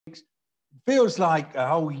Feels like a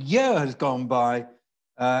whole year has gone by,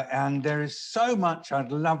 and there is so much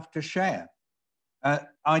I'd love to share.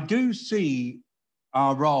 I do see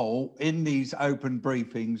our role in these open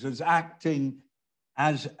briefings as acting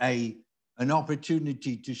as an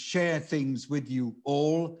opportunity to share things with you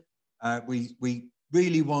all. We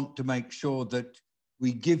really want to make sure that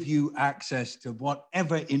we give you access to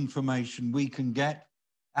whatever information we can get,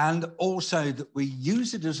 and also that we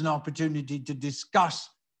use it as an opportunity to discuss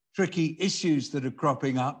tricky issues that are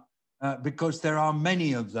cropping up, because there are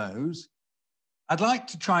many of those. I'd like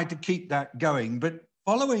to try to keep that going, but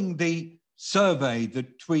following the survey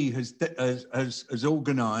that TWE has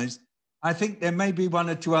organised, I think there may be one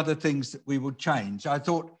or two other things that we will change. I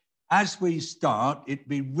thought as we start, it'd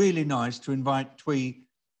be really nice to invite TWE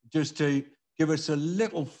just to give us a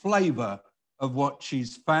little flavour of what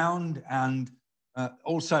she's found, and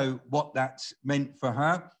also what that's meant for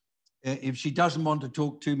her. If she doesn't want to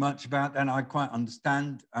talk too much about that, I quite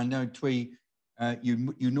understand. I know, TWE,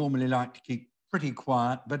 you normally like to keep pretty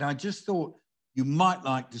quiet, but I just thought you might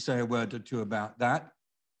like to say a word or two about that.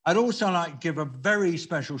 I'd also like to give a very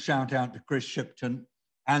special shout out to Chris Shipton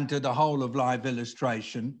and to the whole of Live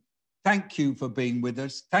Illustration. Thank you for being with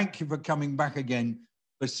us. Thank you for coming back again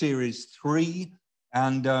for Series 3.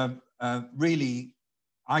 And really,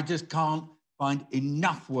 I just can't find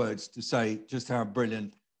enough words to say just how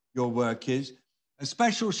brilliant your work is. A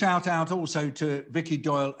special shout out also to Vicky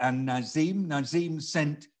Doyle and Nazim. Nazim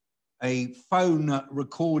sent a phone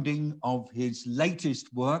recording of his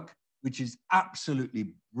latest work, which is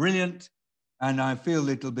absolutely brilliant. And I feel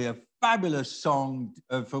it'll be a fabulous song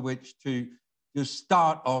for which to just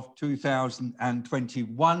start off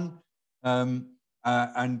 2021.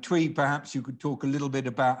 And TWE, perhaps you could talk a little bit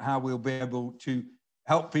about how we'll be able to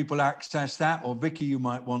help people access that, or Vicky, you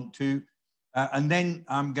might want to. And then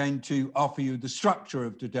I'm going to offer you the structure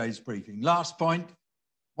of today's briefing. Last point,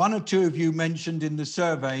 one or two of you mentioned in the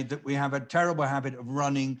survey that we have a terrible habit of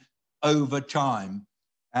running over time.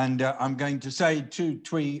 And I'm going to say to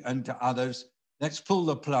TWE and to others, let's pull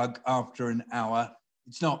the plug after an hour.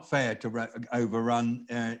 It's not fair to overrun.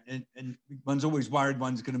 And one's always worried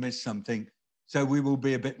one's going to miss something. So we will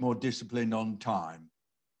be a bit more disciplined on time.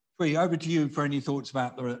 TWE, over to you for any thoughts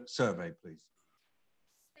about the survey, please.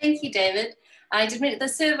 Thank you, David. I did the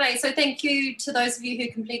survey, so thank you to those of you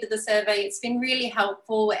who completed the survey. It's been really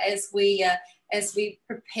helpful as we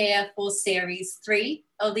prepare for Series 3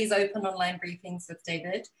 of these open online briefings with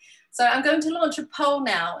David. So I'm going to launch a poll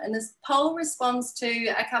now, and this poll responds to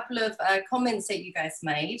a couple of comments that you guys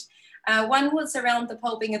made. One was around the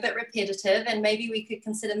poll being a bit repetitive, and maybe we could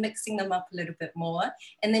consider mixing them up a little bit more,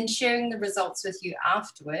 and then sharing the results with you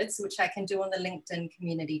afterwards, which I can do on the LinkedIn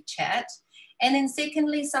community chat. And then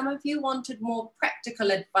secondly, some of you wanted more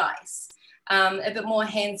practical advice, a bit more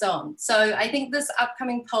hands-on. So I think this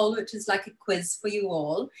upcoming poll, which is like a quiz for you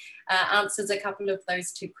all, answers a couple of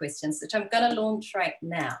those two questions, which I'm going to launch right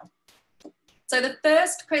now. So the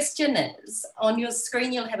first question is, on your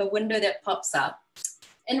screen, you'll have a window that pops up.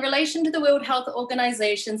 In relation to the World Health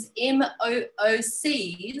Organization's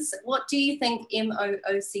MOOCs, what do you think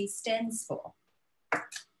MOOC stands for?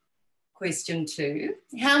 Question 2,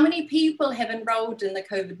 how many people have enrolled in the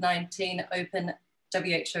COVID-19 Open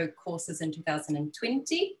WHO courses in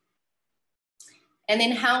 2020? And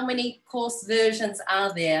then how many course versions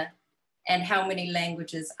are there, and how many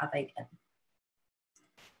languages are they in?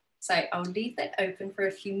 So I'll leave that open for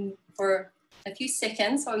a few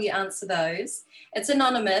seconds while you answer those. It's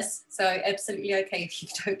anonymous, so absolutely okay if you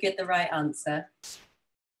don't get the right answer.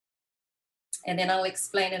 And then I'll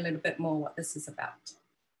explain a little bit more what this is about.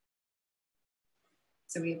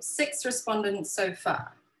 So we have 6 respondents so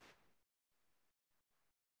far.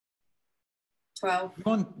 12.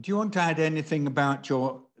 Do you want to add anything about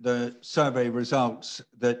the survey results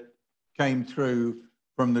that came through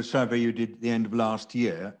from the survey you did at the end of last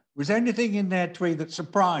year? Was there anything in there, TWE, that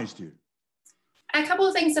surprised you? A couple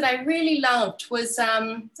of things that I really loved was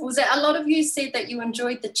that a lot of you said that you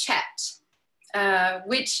enjoyed the chat,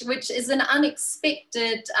 which is an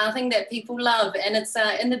unexpected thing that people love. And it's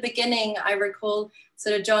in the beginning, I recall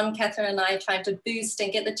sort of John, Catherine and I trying to boost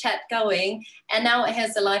and get the chat going, and now it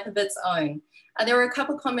has a life of its own. There were a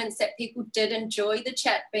couple of comments that people did enjoy the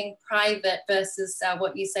chat being private versus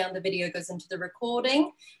what you say on the video goes into the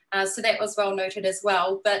recording. So that was well noted as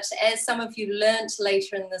well. But as some of you learned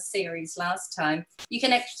later in the series last time, you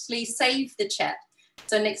can actually save the chat.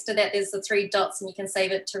 So next to that, there's the 3 dots and you can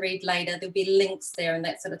save it to read later. There'll be links there and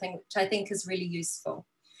that sort of thing, which I think is really useful.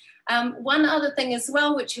 One other thing as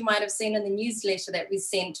well, which you might have seen in the newsletter that we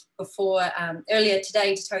sent before earlier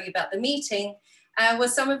today to tell you about the meeting, Well,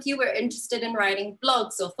 some of you were interested in writing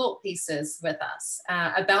blogs or thought pieces with us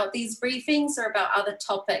about these briefings or about other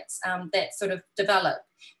topics that sort of develop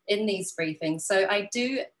in these briefings. So I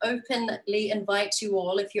do openly invite you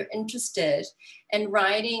all, if you're interested in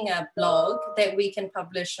writing a blog that we can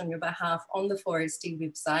publish on your behalf on the 4SD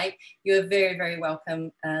website, you're very, very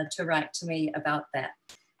welcome to write to me about that.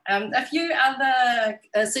 A few other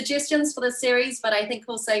suggestions for the series, but I think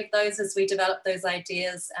we'll save those as we develop those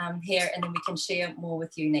ideas here, and then we can share more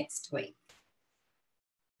with you next week.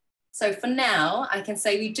 So for now, I can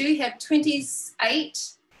say we do have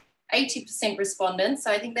 80% respondents.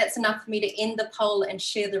 So I think that's enough for me to end the poll and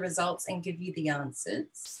share the results and give you the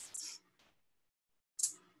answers.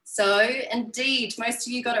 So indeed, most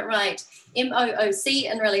of you got it right.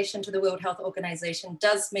 MOOC in relation to the World Health Organization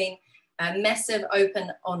does mean a massive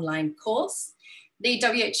open online course. The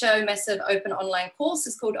WHO massive open online course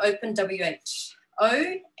is called Open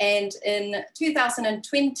WHO, and in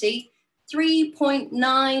 2020,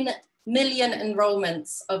 3.9 million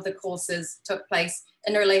enrollments of the courses took place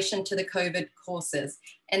in relation to the COVID courses.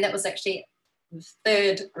 And that was actually the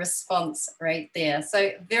third response right there.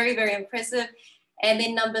 So very, very impressive. And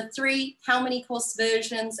then number 3, how many course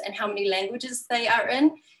versions and how many languages they are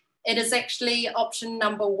in. It is actually option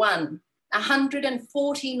number 1.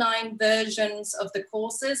 149 versions of the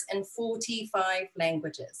courses in 45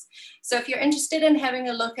 languages. So if you're interested in having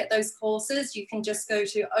a look at those courses, you can just go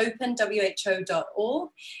to openwho.org,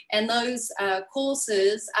 and those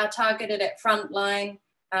courses are targeted at frontline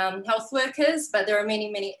health workers, but there are many,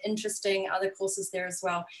 many interesting other courses there as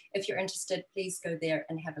well. If you're interested, please go there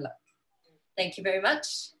and have a look. Thank you very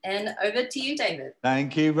much. And over to you, David.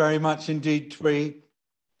 Thank you very much indeed, Twee.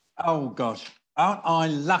 Oh gosh, aren't I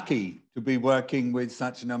lucky to be working with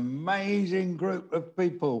such an amazing group of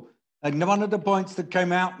people? And one of the points that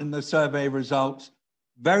came out in the survey results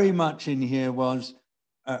very much in here was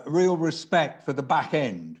real respect for the back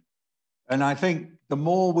end. And I think the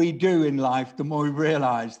more we do in life, the more we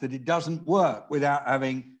realize that it doesn't work without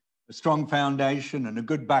having a strong foundation and a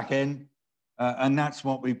good back end. And that's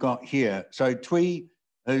what we've got here. So Twee,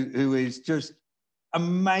 who is just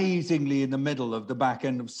amazingly in the middle of the back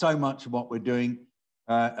end of so much of what we're doing,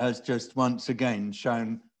 has just once again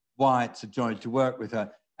shown why it's a joy to work with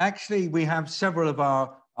her. Actually, we have several of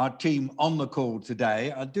our team on the call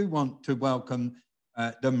today. I do want to welcome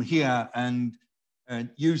them here and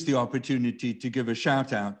use the opportunity to give a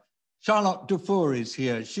shout out. Charlotte Dufour is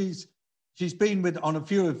here. She's been on a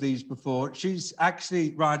few of these before. She's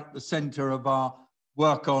actually right at the center of our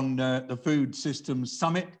work on the Food Systems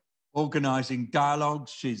Summit, organizing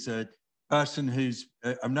dialogues. She's a person who's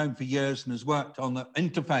I've known for years and has worked on the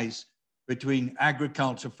interface between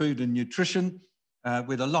agriculture, food and nutrition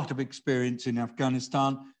with a lot of experience in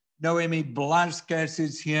Afghanistan. Noemi Blazquez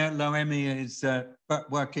is here. Noemi is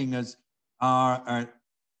working as our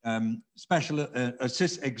special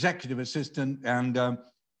executive assistant and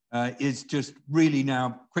is just really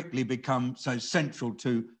now quickly become so central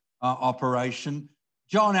to our operation.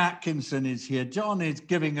 John Atkinson is here. John is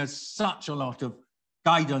giving us such a lot of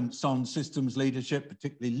guidance on systems leadership,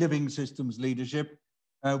 particularly living systems leadership.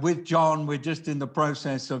 With John, we're just in the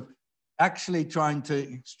process of actually trying to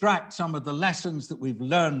extract some of the lessons that we've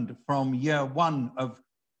learned from year 1 of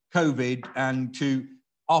COVID and to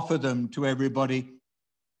offer them to everybody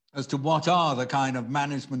as to what are the kind of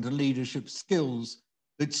management and leadership skills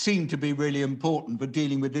that seem to be really important for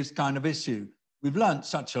dealing with this kind of issue. We've learned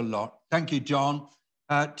such a lot. Thank you, John.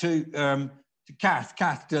 To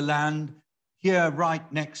Kath Deland, here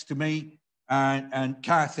right next to me. And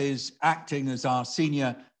Kath is acting as our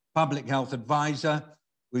senior public health advisor.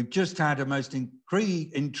 We've just had a most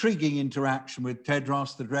intriguing interaction with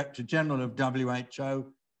Tedros, the Director General of WHO,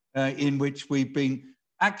 in which we've been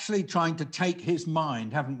actually trying to take his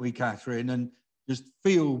mind, haven't we, Catherine, and just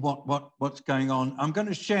feel what's going on. I'm going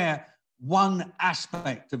to share one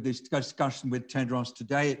aspect of this discussion with Tedros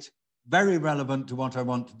today. It's very relevant to what I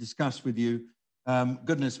want to discuss with you.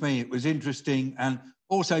 Goodness me, it was interesting, and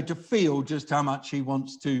also to feel just how much he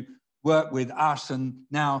wants to work with us and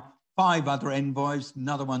now 5 other envoys.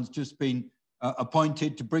 Another one's just been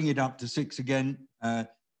appointed to bring it up to 6 again, Alita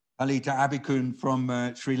Abikun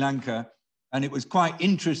from Sri Lanka. And it was quite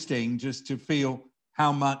interesting just to feel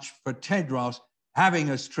how much for Tedros, having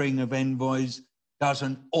a string of envoys does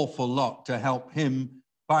an awful lot to help him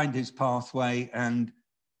find his pathway and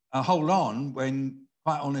hold on when,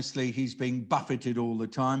 quite honestly, he's being buffeted all the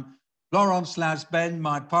time. Florence Lasben,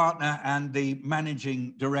 my partner and the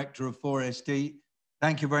managing director of 4SD,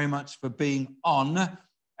 thank you very much for being on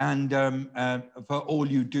and for all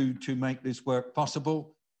you do to make this work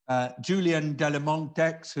possible. Julian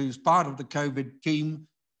Delamontex, who's part of the COVID team,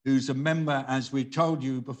 who's a member, as we told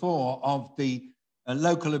you before, of the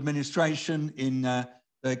local administration in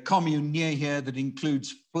the commune near here that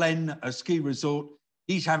includes Flaine, a ski resort.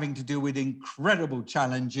 He's having to deal with incredible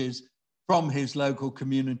challenges from his local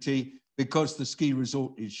community because the ski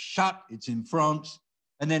resort is shut, it's in France.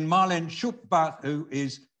 And then Marlene Schuppbach, who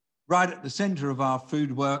is right at the center of our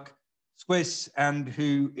food work, Swiss, and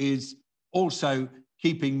who is also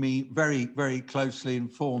keeping me very, very closely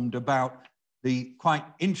informed about the quite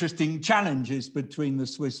interesting challenges between the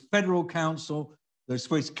Swiss Federal Council, the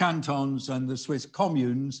Swiss cantons, and the Swiss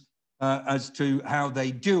communes as to how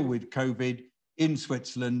they deal with COVID in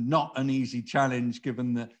Switzerland. Not an easy challenge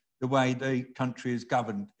given the way the country is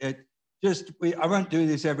governed. I won't do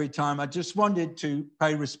this every time. I just wanted to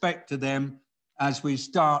pay respect to them as we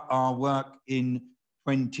start our work in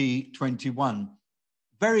 2021.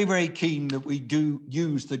 Very, very keen that we do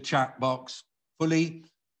use the chat box fully.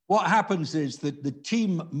 What happens is that the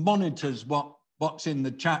team monitors what's in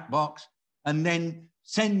the chat box and then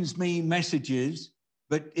sends me messages,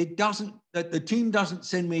 but the team doesn't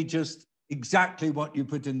send me just exactly what you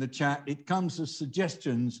put in the chat. It comes as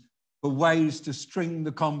suggestions for ways to string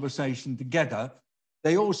the conversation together.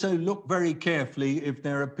 They also look very carefully if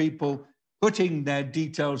there are people putting their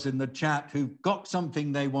details in the chat who've got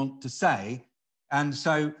something they want to say. And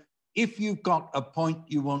so if you've got a point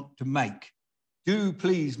you want to make, do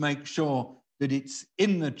please make sure that it's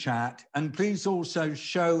in the chat, and please also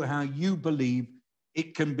show how you believe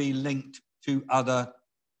it can be linked to other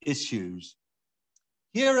issues.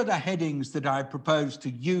 Here are the headings that I propose to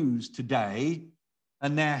use today,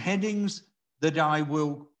 and they're headings that I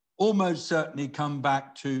will almost certainly come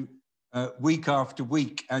back to week after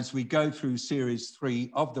week as we go through series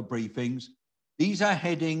 3 of the briefings. These are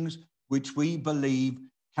headings which we believe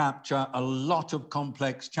capture a lot of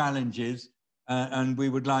complex challenges, and we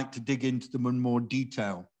would like to dig into them in more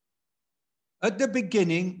detail. At the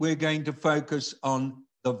beginning, we're going to focus on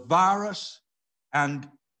the virus and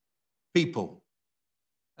people.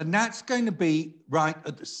 And that's going to be right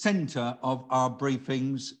at the center of our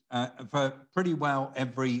briefings for pretty well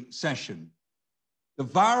every session. The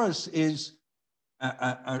virus is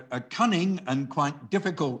a cunning and quite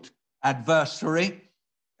difficult adversary,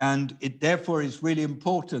 and it therefore is really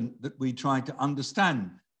important that we try to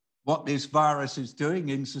understand what this virus is doing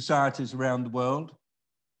in societies around the world.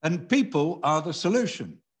 And people are the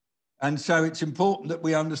solution. And so it's important that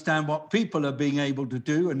we understand what people are being able to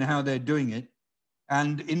do and how they're doing it.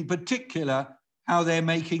 And in particular, how they're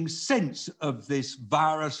making sense of this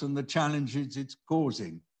virus and the challenges it's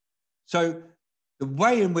causing. So the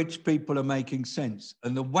way in which people are making sense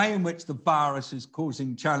and the way in which the virus is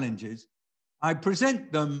causing challenges, I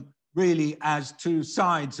present them really as two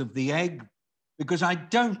sides of the egg, because I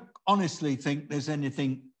don't honestly think there's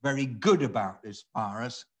anything very good about this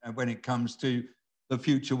virus when it comes to the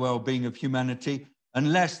future well-being of humanity,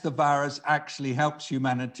 unless the virus actually helps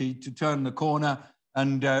humanity to turn the corner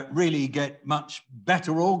and really get much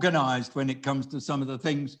better organized when it comes to some of the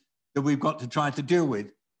things that we've got to try to deal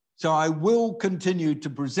with. So I will continue to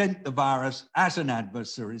present the virus as an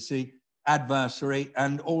adversary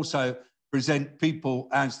and also present people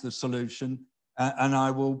as the solution, and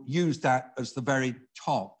I will use that as the very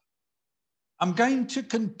top. I'm going to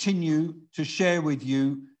continue to share with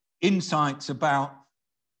you insights about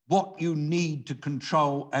what you need to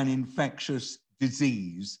control an infectious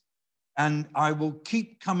disease. And I will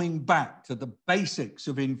keep coming back to the basics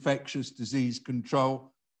of infectious disease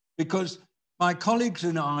control, because my colleagues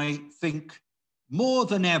and I think more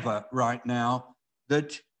than ever right now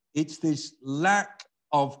that it's this lack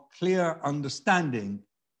of clear understanding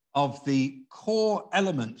of the core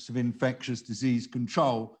elements of infectious disease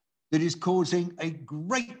control that is causing a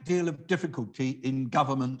great deal of difficulty in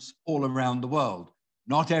governments all around the world.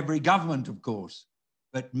 Not every government, of course,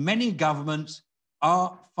 but many governments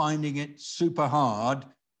are finding it super hard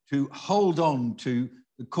to hold on to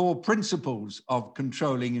the core principles of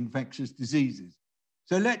controlling infectious diseases.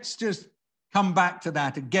 So let's just come back to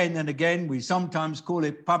that again and again. We sometimes call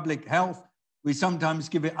it public health. We sometimes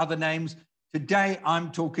give it other names. Today,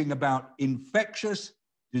 I'm talking about infectious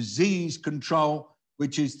disease control,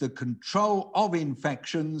 which is the control of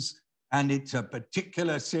infections, and it's a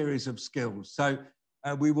particular series of skills. So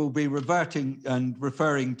we will be reverting and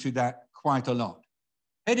referring to that quite a lot.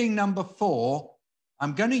 Heading number 4,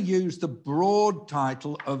 I'm going to use the broad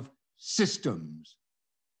title of systems.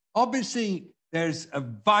 Obviously, there's a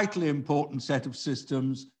vitally important set of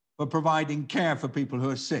systems for providing care for people who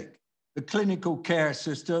are sick. The clinical care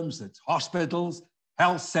systems, that's hospitals,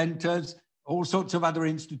 health centers, all sorts of other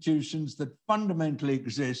institutions that fundamentally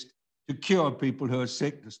exist to cure people who are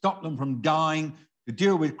sick, to stop them from dying, to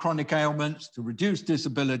deal with chronic ailments, to reduce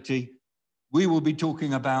disability. We will be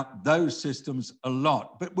talking about those systems a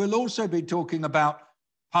lot, but we'll also be talking about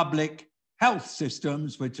public health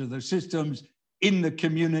systems, which are the systems in the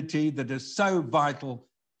community that are so vital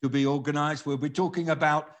to be organized. We'll be talking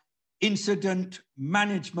about incident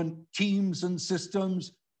management teams and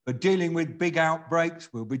systems for dealing with big outbreaks.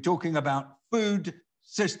 We'll be talking about food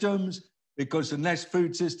systems, because unless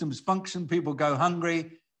food systems function, people go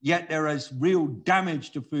hungry, yet there is real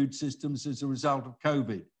damage to food systems as a result of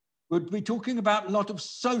COVID. We'll be talking about a lot of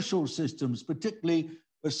social systems, particularly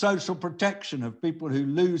for social protection of people who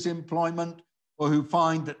lose employment or who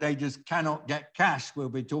find that they just cannot get cash. We'll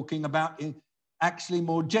be talking about, actually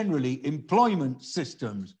more generally, employment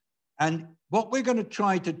systems. And what we're going to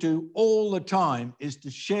try to do all the time is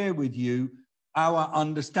to share with you our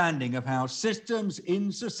understanding of how systems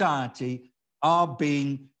in society are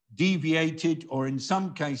being deviated, or in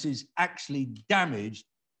some cases actually damaged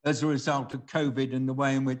as a result of COVID and the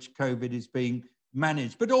way in which COVID is being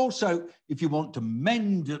managed. But also, if you want to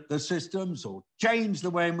mend the systems or change the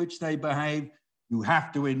way in which they behave, you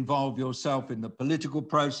have to involve yourself in the political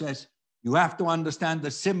process. You have to understand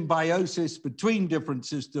the symbiosis between different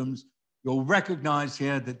systems. You'll recognize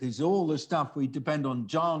here that this is all the stuff we depend on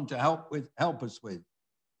John to help us with.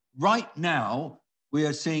 Right now, we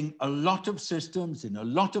are seeing a lot of systems in a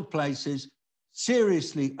lot of places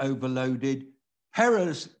seriously overloaded,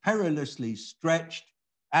 perilously stretched,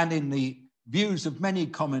 and in the views of many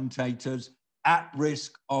commentators, at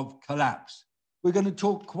risk of collapse. We're going to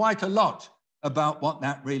talk quite a lot about what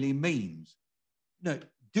that really means. You know,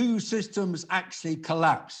 do systems actually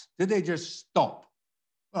collapse? Do they just stop?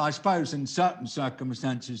 Well, I suppose in certain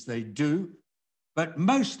circumstances they do, but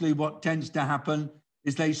mostly what tends to happen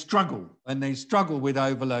is they struggle, and they struggle with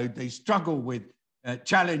overload. They struggle with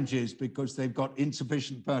challenges because they've got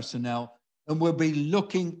insufficient personnel. And we'll be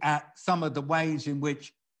looking at some of the ways in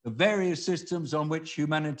which the various systems on which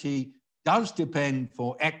humanity does depend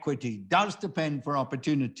for equity, does depend for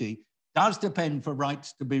opportunity, does depend for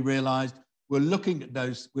rights to be realized. We'll be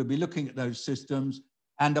looking at those systems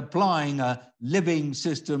and applying a living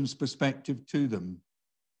systems perspective to them.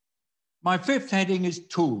 My fifth heading is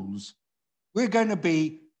tools. We're going to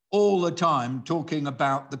be all the time talking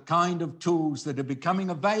about the kind of tools that are becoming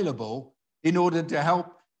available in order to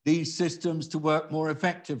help these systems to work more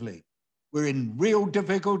effectively. We're in real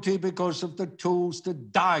difficulty because of the tools to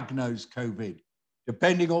diagnose COVID,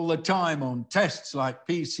 depending all the time on tests like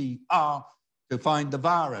PCR to find the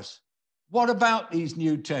virus. What about these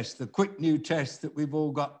new tests, the quick new tests that we've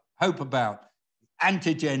all got hope about,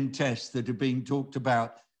 antigen tests that are being talked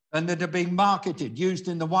about and that are being marketed, used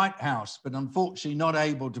in the White House, but unfortunately not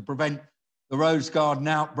able to prevent the Rose Garden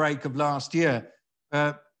outbreak of last year?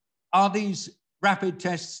 Are these rapid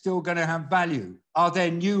tests still going to have value? Are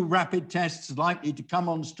there new rapid tests likely to come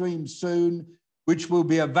on stream soon, which will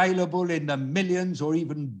be available in the millions or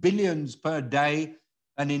even billions per day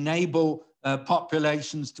and enable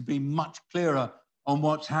populations to be much clearer on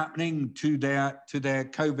what's happening to their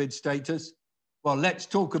COVID status? Well, let's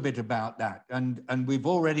talk a bit about that. And we've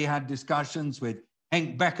already had discussions with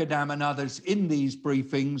Henk Bekkerdam and others in these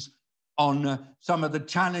briefings on some of the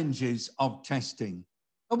challenges of testing.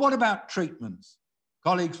 But what about treatments?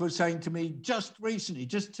 Colleagues were saying to me just recently,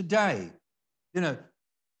 just today, you know,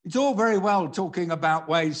 it's all very well talking about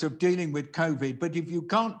ways of dealing with COVID, but if you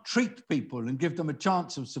can't treat people and give them a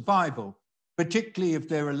chance of survival, particularly if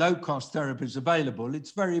there are low-cost therapies available,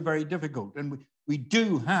 it's very, very difficult. And we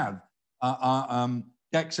do have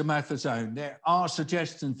dexamethasone. There are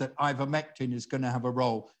suggestions that ivermectin is going to have a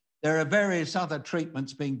role. There are various other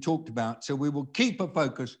treatments being talked about. So we will keep a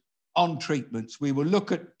focus on treatments. We will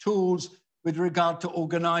look at tools with regard to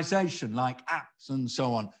organization, like apps and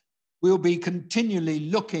so on. We'll be continually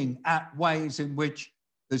looking at ways in which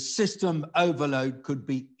the system overload could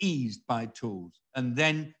be eased by tools. And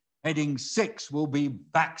then heading 6 will be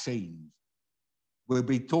vaccines. We'll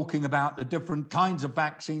be talking about the different kinds of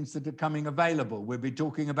vaccines that are coming available. We'll be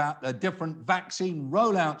talking about the different vaccine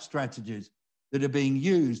rollout strategies that are being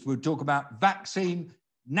used. We'll talk about vaccine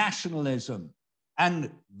nationalism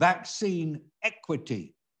and vaccine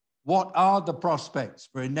equity. What are the prospects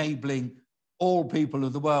for enabling all people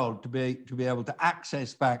of the world to be able to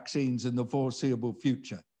access vaccines in the foreseeable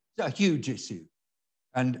future? It's a huge issue.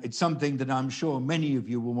 And it's something that I'm sure many of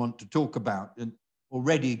you will want to talk about, and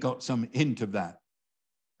already got some hint of that.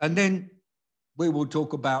 And then we will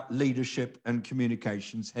talk about leadership and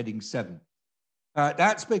communications, heading 7.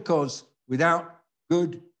 That's because without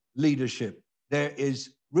good leadership, there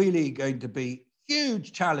is really going to be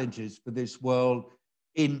huge challenges for this world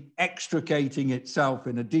in extricating itself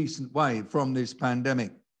in a decent way from this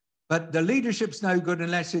pandemic. But the leadership's no good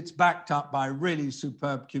unless it's backed up by really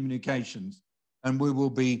superb communications. And we will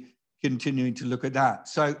be continuing to look at that.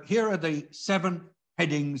 So here are the 7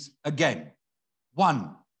 headings again.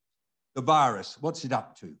 1, the virus, what's it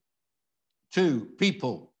up to? 2,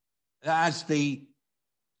 people as the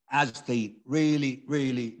really,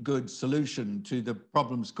 really good solution to the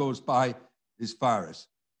problems caused by this virus.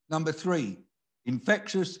 Number 3,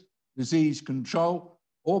 infectious disease control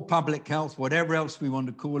or public health, whatever else we want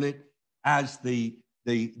to call it, as the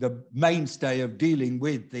mainstay of dealing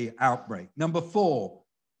with the outbreak. Number 4,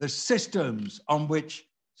 the systems on which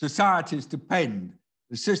societies depend,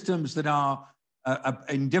 the systems that are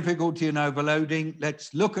in difficulty and overloading.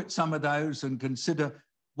 Let's look at some of those and consider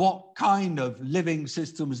what kind of living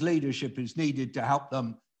systems leadership is needed to help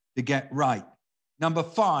them to get right. Number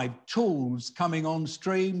 5, tools coming on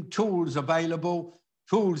stream, tools available,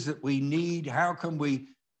 tools that we need. How can we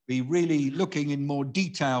be really looking in more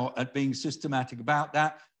detail at being systematic about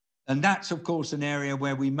that? And that's, of course, an area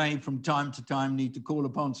where we may from time to time need to call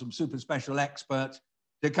upon some super special experts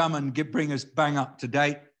to come and bring us bang up to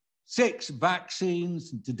date. 6,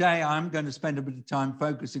 vaccines. And today I'm going to spend a bit of time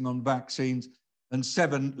focusing on vaccines. And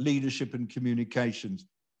 7, leadership and communications.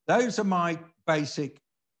 Those are my basic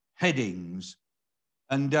headings.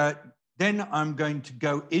 And then I'm going to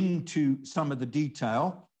go into some of the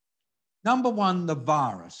detail. Number 1, the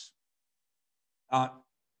virus. I've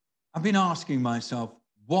been asking myself,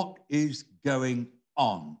 what is going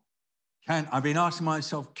on? I've been asking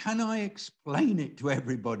myself, can I explain it to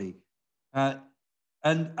everybody? And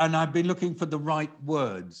I've been looking for the right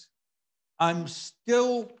words. I'm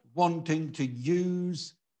still wanting to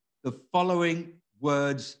use the following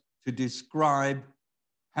words to describe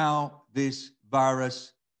how this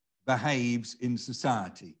virus behaves in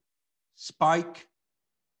society: spike,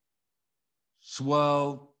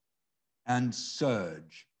 swirl, and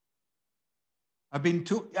surge. I've been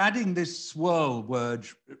adding this swirl word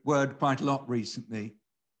quite a lot recently.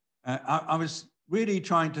 I was really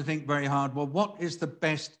trying to think very hard, well, what is the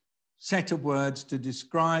best set of words to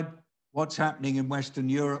describe what's happening in Western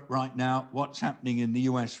Europe right now, what's happening in the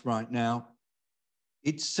US right now?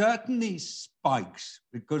 It certainly spikes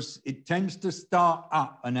because it tends to start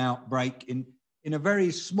up an outbreak in a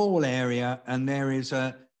very small area, and there is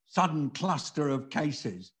a sudden cluster of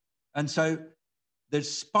cases. And so the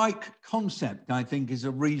spike concept, I think, is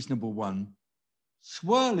a reasonable one.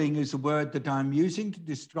 Swirling is a word that I'm using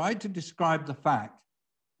to try to describe the fact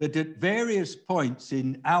that at various points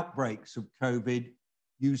in outbreaks of COVID,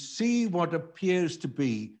 you see what appears to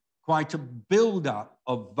be quite a buildup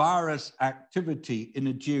of virus activity in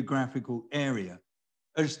a geographical area,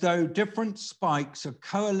 as though different spikes are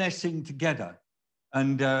coalescing together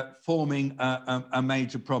and forming a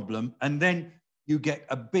major problem. And then you get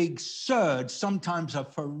a big surge, sometimes a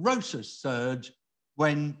ferocious surge,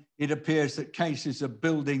 when it appears that cases are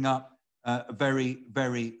building up very,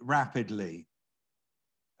 very rapidly.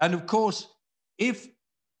 And of course, if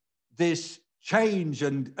this change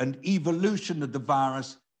and evolution of the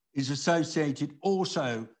virus is associated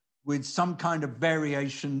also with some kind of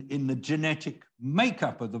variation in the genetic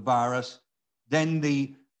makeup of the virus, then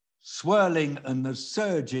the swirling and the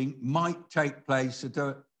surging might take place at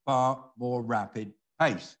a far more rapid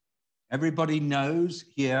pace. Everybody knows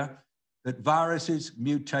here that viruses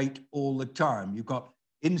mutate all the time. You've got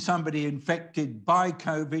in somebody infected by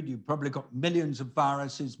COVID, you've probably got millions of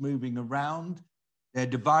viruses moving around. They're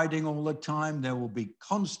dividing all the time. There will be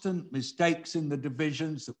constant mistakes in the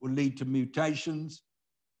divisions that will lead to mutations.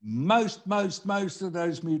 Most of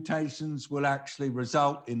those mutations will actually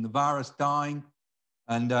result in the virus dying,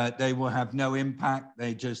 and they will have no impact.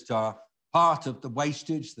 They just are part of the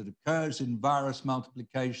wastage that occurs in virus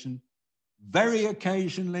multiplication. Very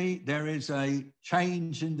occasionally, there is a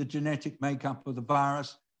change in the genetic makeup of the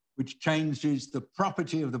virus, which changes the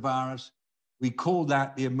property of the virus. We call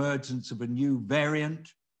that the emergence of a new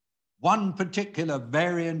variant. One particular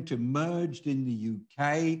variant emerged in the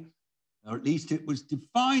UK, or at least it was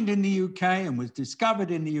defined in the UK and was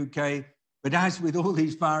discovered in the UK. But as with all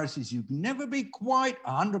these viruses, you'd never be quite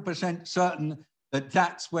 100% certain that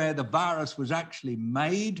that's where the virus was actually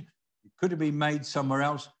made. It could have been made somewhere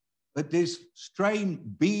else. But this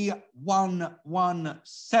strain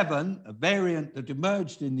B117, a variant that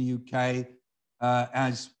emerged in the UK,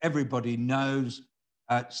 as everybody knows,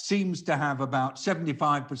 seems to have about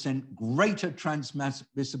 75% greater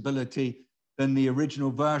transmissibility than the original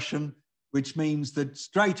version, which means that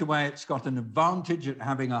straight away it's got an advantage at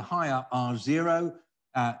having a higher R0,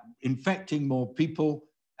 infecting more people.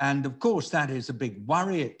 And of course, that is a big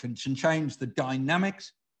worry. It can change the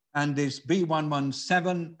dynamics. And this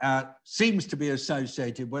B117 seems to be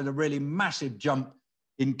associated with a really massive jump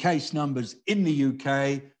in case numbers in the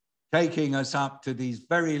UK, taking us up to these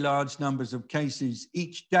very large numbers of cases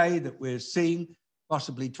each day that we're seeing,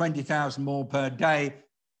 possibly 20,000 more per day.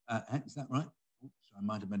 Is that right? Oops, I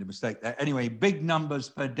might have made a mistake there. Anyway, big numbers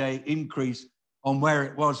per day increase on where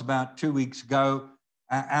it was about 2 weeks ago.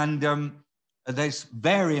 This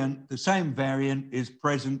variant, the same variant, is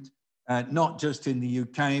present not just in the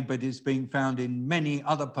UK, but is being found in many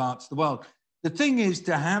other parts of the world. The thing is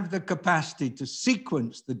to have the capacity to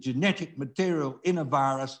sequence the genetic material in a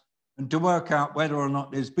virus and to work out whether or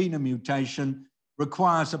not there's been a mutation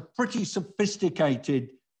requires a pretty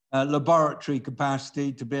sophisticated laboratory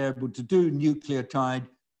capacity to be able to do nucleotide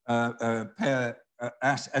pair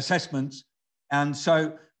assessments. And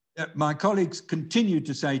so my colleagues continue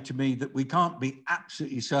to say to me that we can't be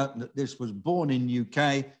absolutely certain that this was born in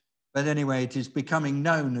UK, but anyway, it is becoming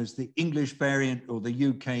known as the English variant or the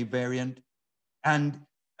UK variant. And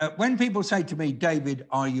when people say to me, David,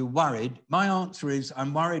 are you worried? My answer is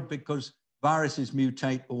I'm worried because viruses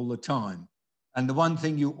mutate all the time. And the one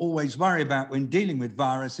thing you always worry about when dealing with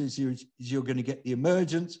viruses is you're going to get the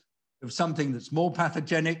emergence of something that's more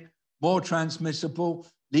pathogenic, more transmissible,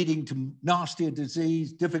 leading to nastier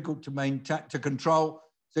disease, difficult to maintain, to control.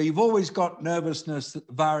 So you've always got nervousness that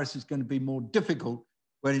the virus is going to be more difficult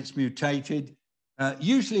when it's mutated.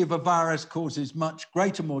 Usually if a virus causes much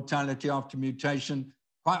greater mortality after mutation,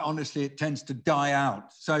 quite honestly, it tends to die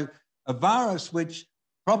out. So a virus which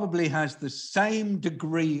probably has the same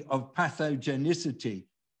degree of pathogenicity,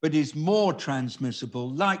 but is more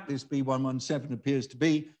transmissible, like this B117 appears to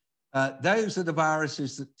be, those are the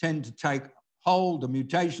viruses that tend to take hold, the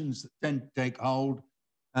mutations that tend to take hold,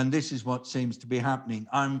 and this is what seems to be happening.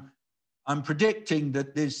 I'm predicting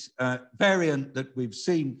that this variant that we've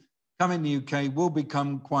seen come in the UK will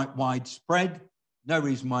become quite widespread. No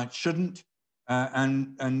reason why it shouldn't.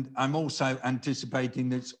 And I'm also anticipating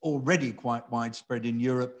that it's already quite widespread in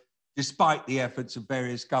Europe, despite the efforts of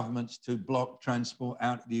various governments to block transport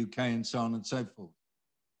out of the UK and so on and so forth.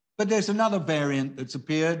 But there's another variant that's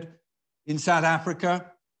appeared in South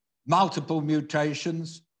Africa, multiple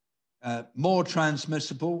mutations, more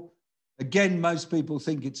transmissible. Again, most people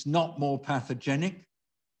think it's not more pathogenic.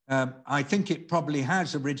 I think it probably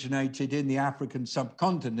has originated in the African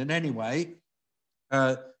subcontinent anyway.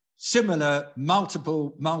 Similar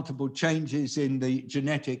multiple changes in the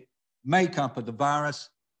genetic makeup of the virus.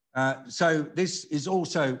 So this is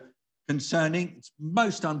also concerning. It's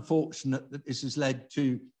most unfortunate that this has led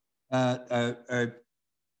to a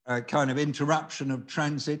kind of interruption of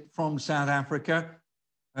transit from South Africa.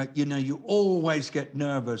 You know, you always get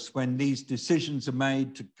nervous when these decisions are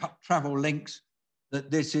made to cut travel links, that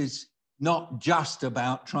this is not just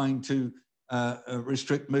about trying to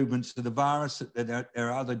restrict movements to the virus, that there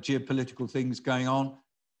are other geopolitical things going on.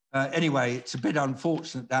 Anyway, it's a bit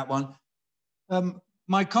unfortunate, that one.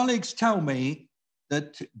 My colleagues tell me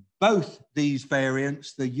that both these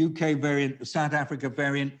variants, the UK variant, the South Africa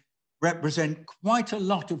variant, represent quite a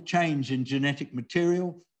lot of change in genetic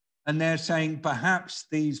material. And they're saying perhaps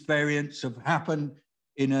these variants have happened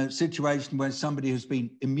in a situation where somebody has been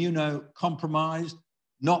immunocompromised,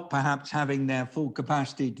 not perhaps having their full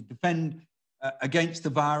capacity to defend against the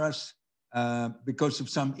virus because of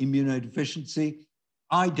some immunodeficiency.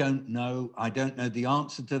 I don't know. I don't know the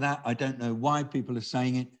answer to that. I don't know why people are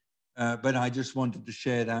saying it, but I just wanted to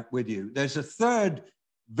share that with you. There's a third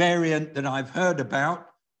variant that I've heard about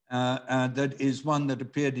that is one that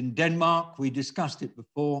appeared in Denmark. We discussed it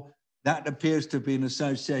before. That appears to have been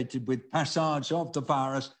associated with passage of the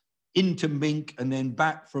virus into mink and then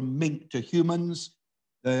back from mink to humans.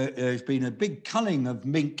 There's been a big culling of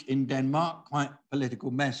mink in Denmark, quite a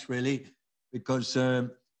political mess, really, because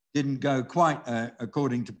didn't go quite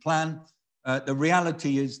according to plan. The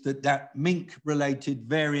reality is that that mink-related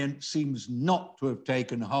variant seems not to have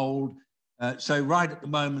taken hold. So right at the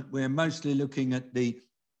moment, we're mostly looking at the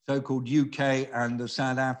so-called UK and the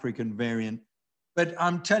South African variant. But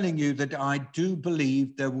I'm telling you that I do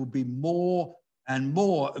believe there will be more and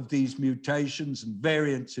more of these mutations and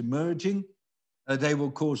variants emerging. They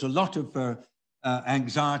will cause a lot of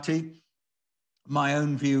anxiety. My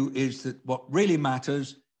own view is that what really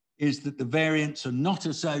matters is that the variants are not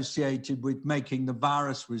associated with making the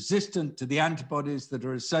virus resistant to the antibodies that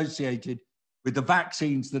are associated with the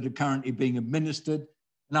vaccines that are currently being administered.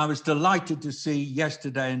 And I was delighted to see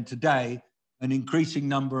yesterday and today an increasing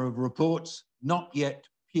number of reports, not yet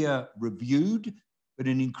peer reviewed, but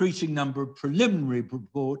an increasing number of preliminary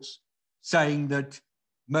reports saying that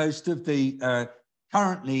most of the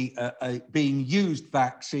currently being used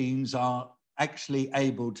vaccines are actually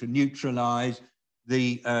able to neutralize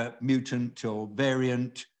the mutant or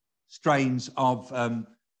variant strains of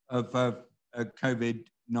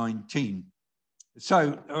COVID-19.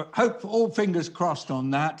 So hope, all fingers crossed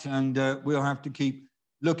on that, and we'll have to keep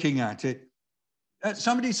looking at it.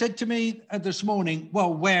 Somebody said to me this morning,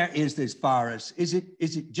 well, where is this virus? Is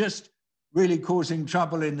it just really causing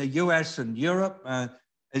trouble in the US and Europe?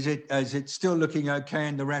 Is it still looking okay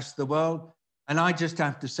in the rest of the world? And I just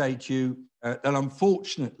have to say to you that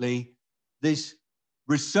unfortunately, this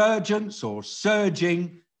resurgence or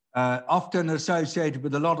surging, often associated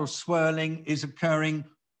with a lot of swirling, is occurring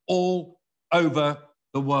all over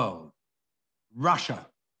the world. Russia,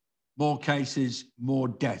 more cases, more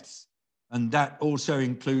deaths. And that also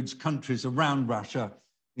includes countries around Russia,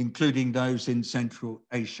 including those in Central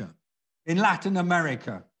Asia. In Latin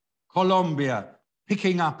America, Colombia,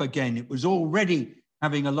 picking up again. It was already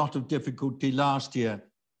having a lot of difficulty last year,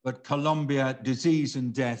 but Colombia, disease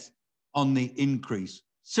and death on the increase.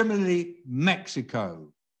 Similarly,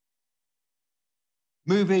 Mexico.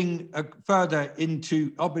 Moving further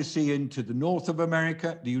into, obviously, into the north of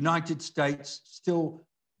America, the United States, still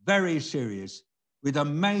very serious, with a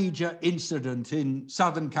major incident in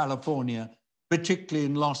Southern California, particularly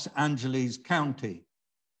in Los Angeles County,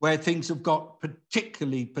 where things have got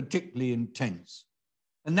particularly intense.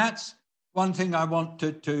 And that's one thing I want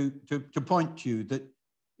to point to you, that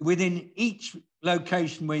within each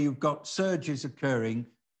location where you've got surges occurring,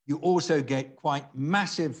 you also get quite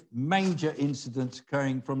massive, major incidents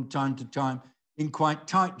occurring from time to time in quite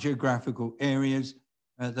tight geographical areas.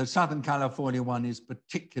 The Southern California one is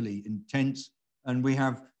particularly intense, and we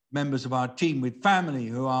have members of our team with family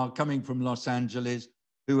who are coming from Los Angeles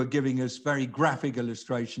who are giving us very graphic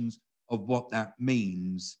illustrations of what that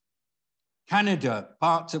means. Canada,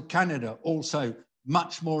 parts of Canada, also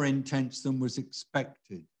much more intense than was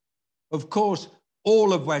expected. Of course,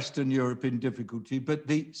 all of Western Europe in difficulty, but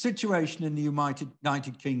the situation in the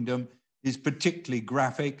United Kingdom is particularly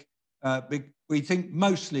graphic. We think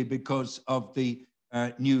mostly because of the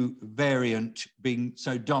new variant being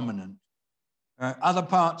so dominant. Other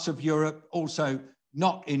parts of Europe also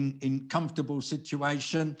not in comfortable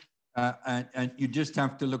situation, and you just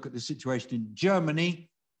have to look at the situation in Germany,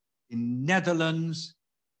 in Netherlands,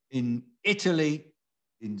 in Italy,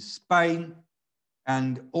 in Spain,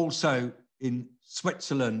 and also in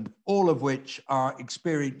Switzerland, all of which are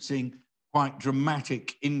experiencing quite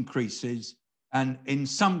dramatic increases, and in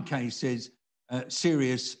some cases,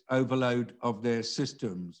 serious overload of their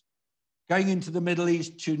systems. Going into the Middle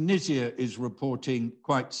East, Tunisia is reporting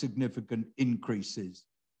quite significant increases.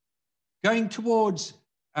 Going towards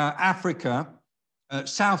Africa,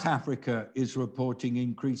 South Africa is reporting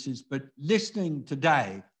increases, but listening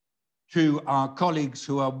today to our colleagues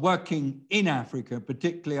who are working in Africa,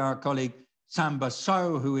 particularly our colleague Samba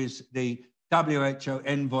Sow, who is the WHO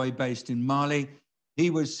envoy based in Mali, he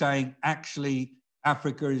was saying actually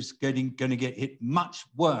Africa is going to get hit much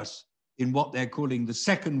worse in what they're calling the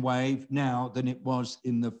second wave now than it was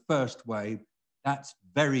in the first wave. That's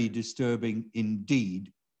very disturbing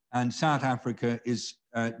indeed. And South Africa is,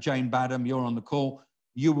 Jane Badham, you're on the call.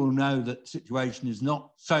 You will know that the situation is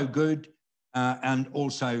not so good, and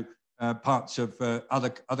also parts of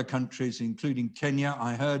other countries, including Kenya.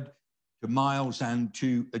 I heard to Miles and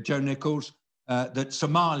to Joe Nichols that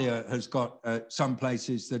Somalia has got some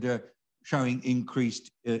places that are showing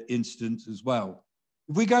increased incidents as well.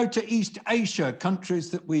 If we go to East Asia, countries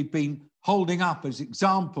that we've been holding up as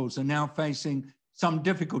examples are now facing some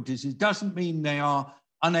difficulties. It doesn't mean they are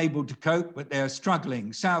unable to cope, but they're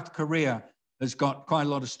struggling. South Korea has got quite a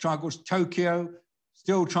lot of struggles. Tokyo,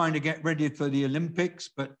 still trying to get ready for the Olympics,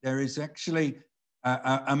 but there is actually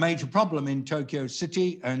a major problem in Tokyo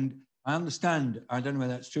City. And I understand, I don't know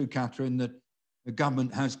whether that's true, Catherine, that the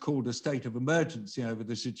government has called a state of emergency over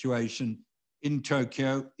the situation in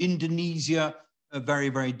Tokyo. Indonesia, very,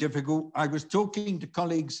 very difficult. I was talking to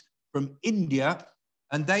colleagues from India,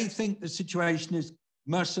 and they think the situation is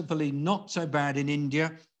mercifully not so bad in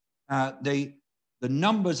India. The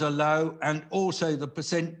numbers are low, and also the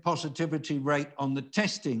percent positivity rate on the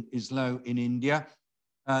testing is low in India.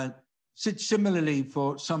 Similarly,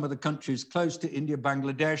 for some of the countries close to India,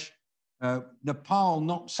 Bangladesh, Nepal,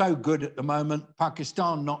 not so good at the moment.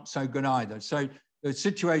 Pakistan, not so good either. So the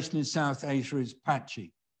situation in South Asia is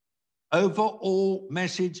patchy. Overall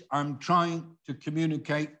message I'm trying to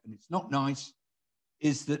communicate, and it's not nice,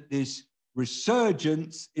 is that this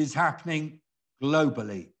resurgence is happening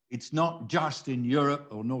globally. It's not just in Europe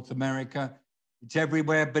or North America, it's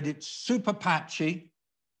everywhere, but it's super patchy.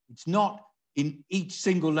 It's not in each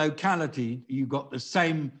single locality, you've got the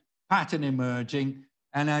same pattern emerging.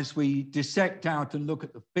 And as we dissect out and look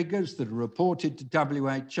at the figures that are reported to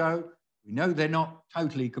WHO, we know they're not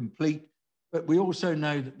totally complete, but we also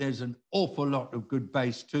know that there's an awful lot of good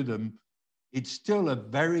base to them. It's still a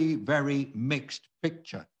very, very mixed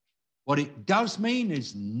picture. What it does mean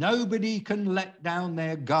is nobody can let down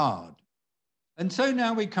their guard. And so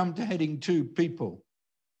now we come to heading 2, people.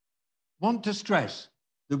 Want to stress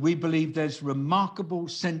that we believe there's remarkable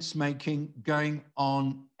sense-making going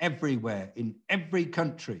on everywhere, in every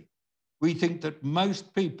country. We think that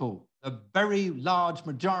most people, a very large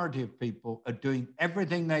majority of people, are doing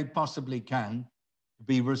everything they possibly can to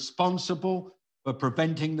be responsible for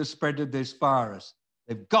preventing the spread of this virus.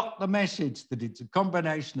 They've got the message that it's a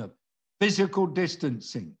combination of physical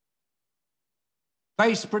distancing,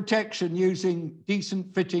 face protection using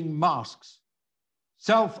decent fitting masks,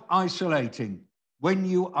 self-isolating when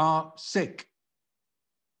you are sick,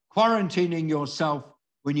 quarantining yourself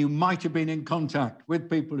when you might have been in contact with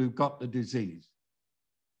people who've got the disease.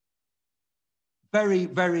 Very,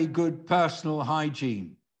 very good personal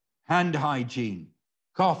hygiene, hand hygiene,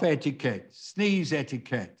 cough etiquette, sneeze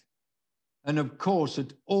etiquette, and of course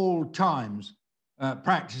at all times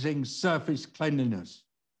practicing surface cleanliness,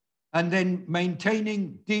 and then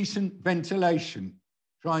maintaining decent ventilation,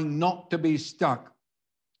 trying not to be stuck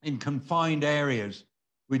in confined areas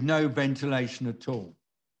with no ventilation at all.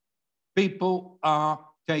 People are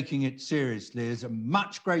taking it seriously. There's a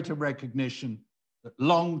much greater recognition that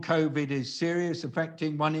long COVID is serious,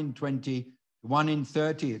 affecting 1 in 20 to 1 in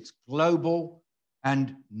 30. It's global,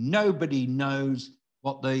 and nobody knows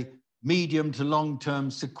what the medium to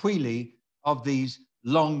long-term sequelae of these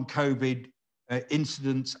long COVID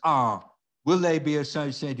incidents are. Will they be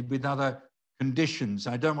associated with other conditions?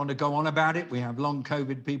 I don't want to go on about it. We have long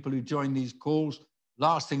COVID people who join these calls.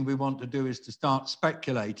 Last thing we want to do is to start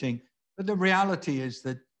speculating. But the reality is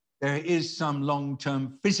that there is some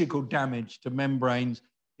long-term physical damage to membranes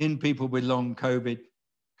in people with long COVID.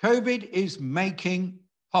 COVID is making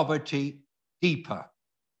poverty deeper.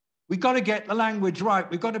 We've got to get the language right.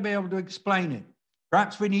 We've got to be able to explain it.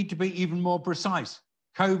 Perhaps we need to be even more precise.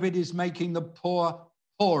 COVID is making the poor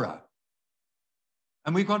poorer.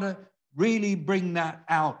 And we've got to really bring that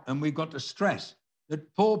out, and we've got to stress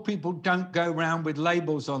that poor people don't go around with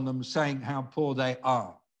labels on them saying how poor they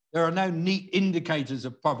are. There are no neat indicators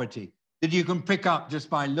of poverty that you can pick up just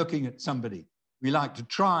by looking at somebody. We like to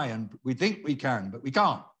try, and we think we can, but we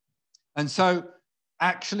can't. And so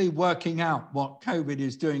actually working out what COVID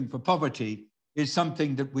is doing for poverty is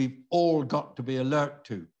something that we've all got to be alert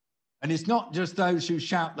to. And it's not just those who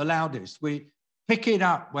shout the loudest. We pick it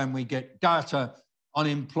up when we get data on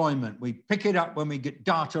employment. We pick it up when we get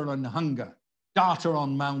data on hunger, data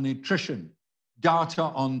on malnutrition, data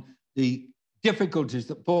on the difficulties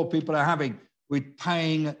that poor people are having with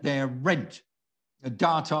paying their rent,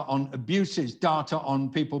 data on abuses, data on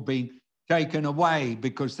people being taken away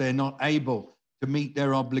because they're not able to meet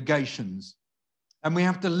their obligations. And we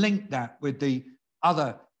have to link that with the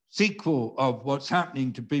other sequel of what's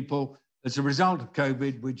happening to people as a result of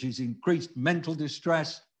COVID, which is increased mental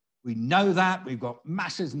distress. We know that. We've got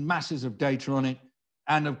masses and masses of data on it.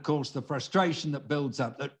 And of course, the frustration that builds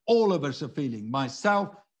up that all of us are feeling. Myself,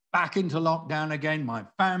 back into lockdown again. My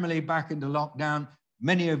family back into lockdown.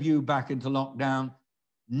 Many of you back into lockdown.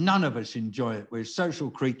 None of us enjoy it. We're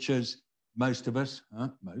social creatures, most of us,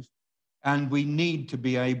 most. And we need to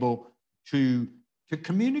be able to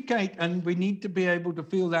communicate, and we need to be able to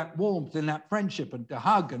feel that warmth and that friendship and to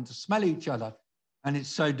hug and to smell each other. And it's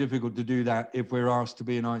so difficult to do that if we're asked to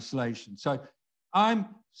be in isolation. So I'm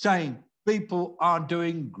saying people are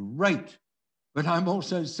doing great, but I'm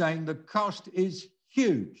also saying the cost is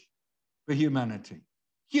huge for humanity,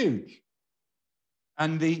 huge.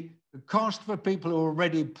 And the cost for people who are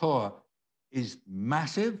already poor is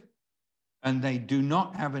massive, and they do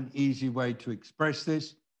not have an easy way to express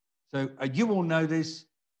this. So you all know this,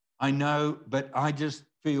 I know, but I just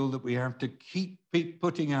feel that we have to keep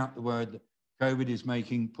putting out the word that COVID is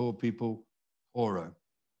making poor people poorer.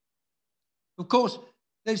 Of course,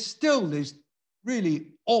 there's still this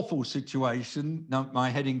really awful situation, my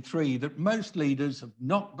heading 3, that most leaders have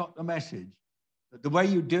not got the message that the way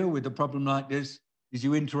you deal with a problem like this is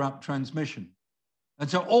you interrupt transmission. And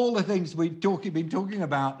so all the things we've been talking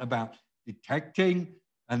about detecting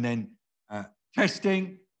and then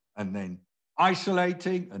testing and then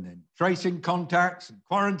isolating and then tracing contacts and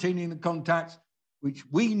quarantining the contacts, which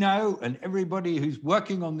we know and everybody who's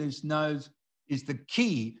working on this knows is the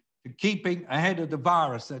key to keeping ahead of the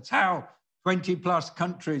virus. That's how 20+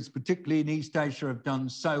 countries, particularly in East Asia, have done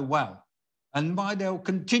so well. and why they'll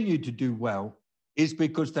continue to do well is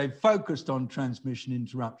because they've focused on transmission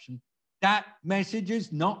interruption. That message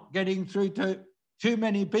is not getting through to too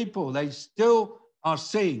many people. They still are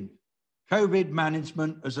seeing COVID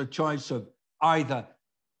management as a choice of either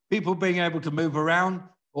people being able to move around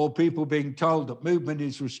or people being told that movement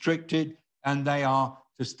is restricted and they are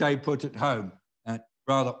to stay put at home. That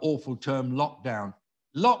rather awful term, lockdown.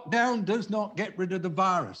 Lockdown does not get rid of the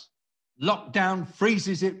virus. Lockdown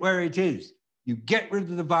freezes it where it is. You get rid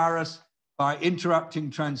of the virus by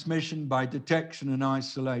interrupting transmission, by detection and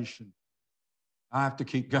isolation. I have to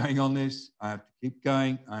keep going on this. I have to keep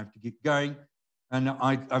going. I have to keep going. And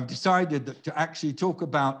I've decided that to actually talk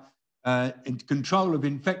about control of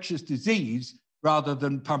infectious disease rather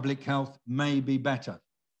than public health may be better.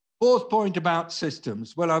 Fourth point about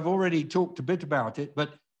systems. Well, I've already talked a bit about it,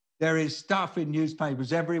 but there is stuff in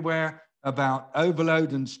newspapers everywhere about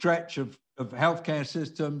overload and stretch of healthcare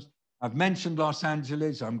systems. I've mentioned Los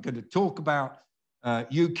Angeles. I'm going to talk about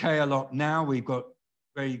UK a lot now. We've got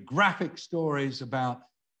very graphic stories about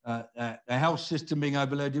the health system being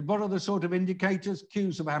overloaded. What are the sort of indicators?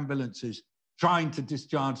 Queues of ambulances trying to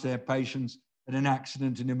discharge their patients at an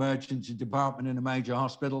accident and emergency department in a major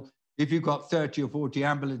hospital. If you've got 30 or 40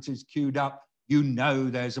 ambulances queued up, you know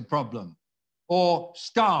there's a problem. Or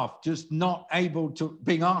staff just not able to,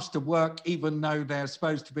 being asked to work even though they're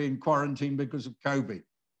supposed to be in quarantine because of COVID.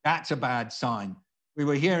 That's a bad sign. We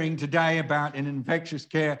were hearing today about an intensive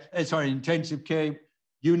care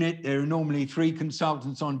unit. There are normally 3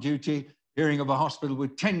 consultants on duty, hearing of a hospital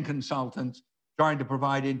with 10 consultants trying to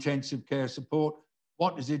provide intensive care support.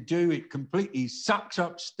 What does it do? It completely sucks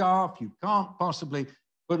up staff. You can't possibly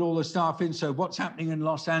put all the staff in. So what's happening in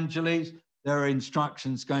Los Angeles? There are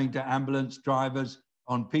instructions going to ambulance drivers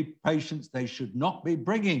on patients they should not be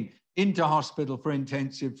bringing into hospital for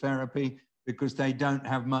intensive therapy because they don't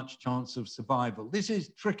have much chance of survival. This is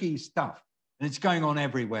tricky stuff, and it's going on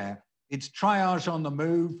everywhere. It's triage on the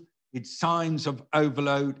move. It's signs of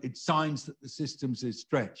overload. It's signs that the systems is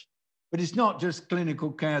stretched. But it's not just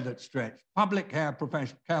clinical care that's stretched. Public health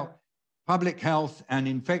and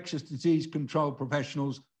infectious disease control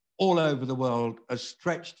professionals all over the world are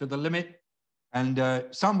stretched to the limit. And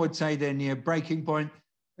some would say they're near breaking point.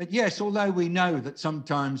 But yes, although we know that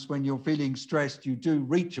sometimes when you're feeling stressed, you do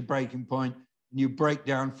reach a breaking point and you break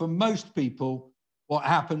down. For most people, what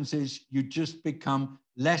happens is you just become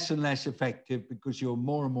less and less effective because you're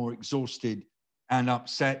more and more exhausted and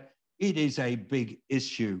upset. It is a big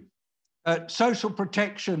issue. Social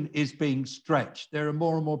protection is being stretched. There are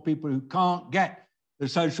more and more people who can't get the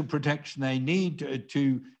social protection they need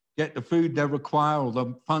to get the food they require or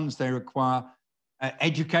the funds they require.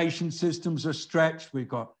 Education systems are stretched. We've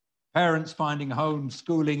got parents finding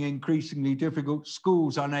homeschooling increasingly difficult,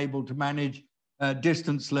 schools unable to manage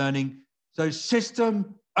distance learning. So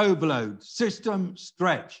system overload, system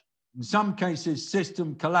stretch, in some cases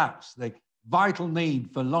system collapse, the vital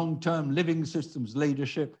need for long-term living systems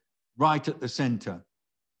leadership right at the center.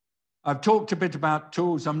 I've talked a bit about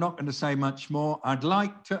tools. I'm not going to say much more. I'd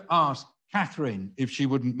like to ask Catherine, if she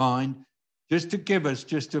wouldn't mind, just to give us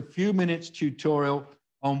just a few minutes tutorial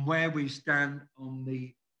on where we stand on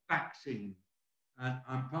the vaccine. And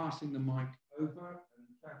I'm passing the mic over. And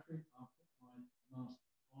Catherine, I'll put my mask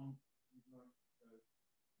on.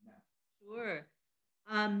 Sure.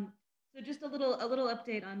 So just a little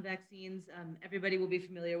update on vaccines. Everybody will be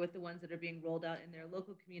familiar with the ones that are being rolled out in their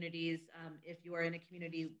local communities, if you are in a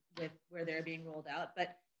community where they're being rolled out.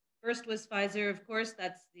 But first was Pfizer, of course.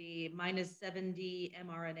 That's the -70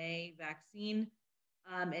 mRNA vaccine.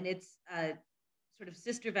 And its sort of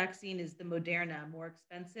sister vaccine is the Moderna, more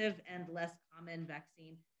expensive and less common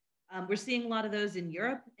vaccine. We're seeing a lot of those in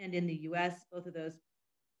Europe and in the US, both of those,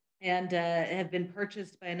 and have been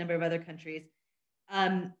purchased by a number of other countries.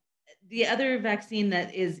 The other vaccine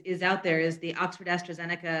that is out there is the Oxford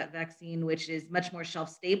AstraZeneca vaccine, which is much more shelf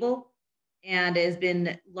stable and has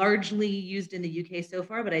been largely used in the UK so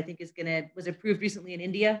far, but I think was approved recently in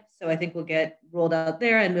India. So I think we'll get rolled out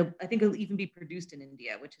there, and I think it'll even be produced in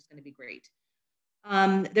India, which is going to be great.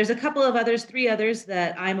 There's a couple of others, 3 others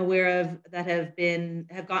that I'm aware of that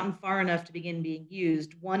have gotten far enough to begin being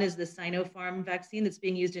used. One is the Sinopharm vaccine that's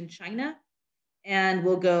being used in China, and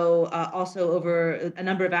will go also over a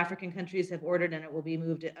number of African countries have ordered, and it will be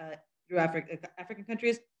moved through African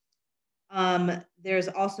countries. There's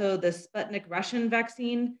also the Sputnik Russian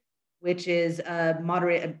vaccine, which is a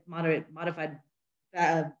modified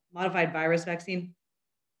virus vaccine.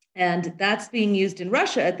 And that's being used in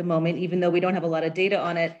Russia at the moment, even though we don't have a lot of data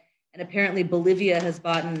on it. And apparently Bolivia has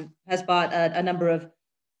bought a number of,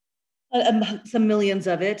 some millions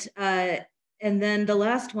of it. And then the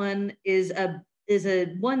last one is a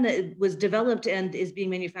one that was developed and is being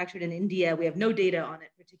manufactured in India. We have no data on it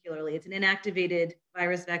particularly. It's an inactivated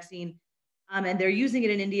virus vaccine, and they're using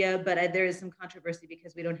it in India, but there is some controversy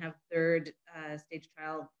because we don't have third stage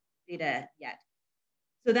trial data yet.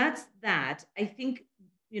 So that's that. I think,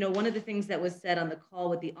 one of the things that was said on the call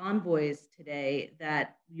with the envoys today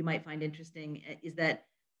that you might find interesting is that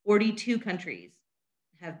 42 countries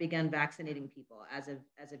have begun vaccinating people as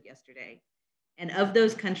of yesterday. And of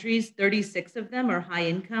those countries, 36 of them are high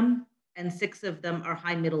income and 6 of them are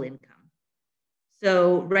high middle income.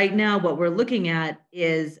 So right now, what we're looking at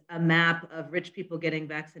is a map of rich people getting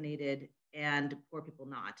vaccinated and poor people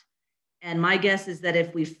not. And my guess is that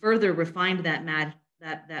if we further refined that map,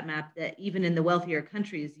 that even in the wealthier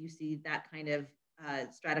countries, you see that kind of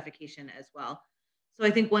stratification as well. So I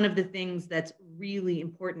think one of the things that's really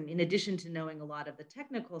important, in addition to knowing a lot of the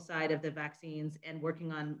technical side of the vaccines and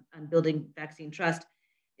working on building vaccine trust,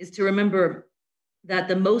 is to remember that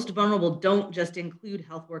the most vulnerable don't just include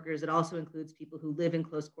health workers. It also includes people who live in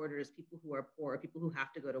close quarters, people who are poor, people who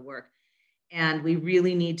have to go to work. And we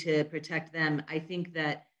really need to protect them. I think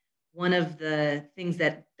that one of the things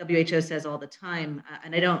that WHO says all the time,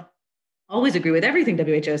 and I don't always agree with everything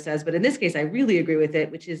WHO says, but in this case, I really agree with it,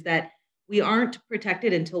 which is that we aren't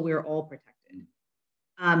protected until we're all protected.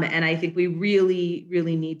 And I think we really,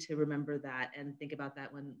 really need to remember that and think about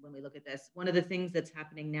that when we look at this. One of the things that's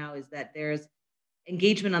happening now is that there's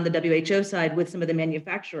engagement on the WHO side with some of the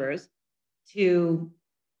manufacturers to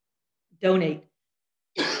donate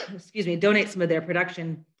some of their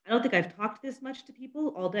production. I don't think I've talked this much to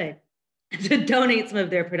people all day, to donate some of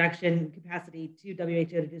their production capacity to WHO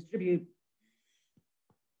to distribute.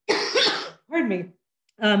 Pardon me.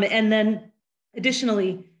 And then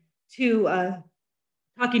additionally to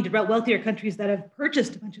talking to wealthier countries that have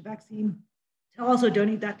purchased a bunch of vaccine to also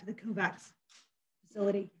donate that to the COVAX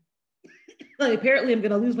facility. Apparently I'm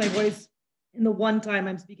going to lose my voice in the one time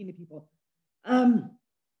I'm speaking to people.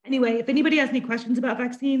 Anyway, if anybody has any questions about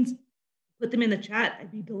vaccines, put them in the chat.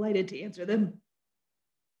 I'd be delighted to answer them.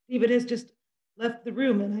 David has just left the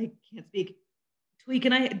room and I can't speak. Twee,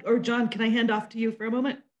 John, can I hand off to you for a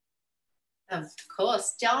moment? Of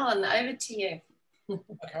course. John, over to you.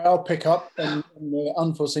 Okay, I'll pick up on the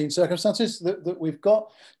unforeseen circumstances that we've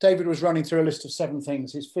got. David was running through a list of 7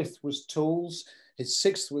 things. His 5th was tools. His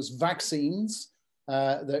 6th was vaccines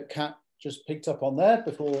that Kat just picked up on there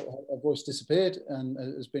before her voice disappeared and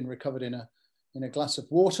has been recovered in a glass of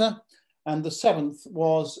water. And the 7th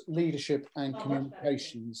was leadership and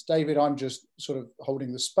communications. David, I'm just sort of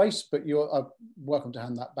holding the space, but you're welcome to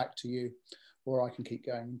hand that back to you, or I can keep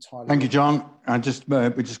going entirely. Thank you, John. We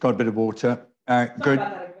just got a bit of water. Good.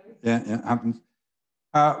 Yeah, it happens.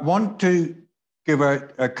 Want to give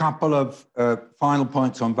a couple of final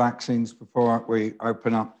points on vaccines before we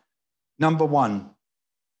open up. Number 1,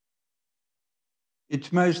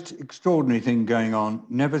 it's most extraordinary thing going on.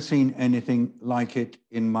 Never seen anything like it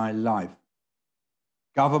in my life.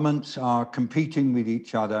 Governments are competing with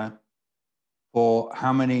each other for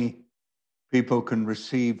how many people can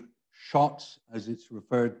receive shots, as it's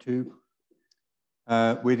referred to,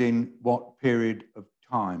 within what period of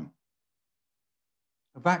time.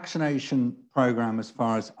 A vaccination program, as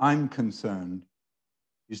far as I'm concerned,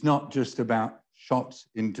 is not just about shots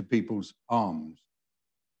into people's arms.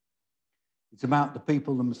 It's about the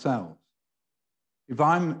people themselves. If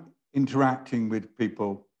I'm interacting with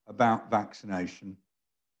people about vaccination,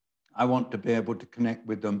 I want to be able to connect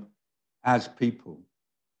with them as people,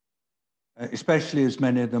 especially as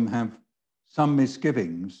many of them have some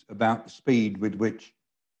misgivings about the speed with which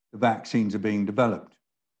the vaccines are being developed.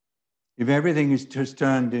 If everything is just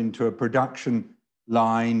turned into a production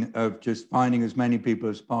line of just finding as many people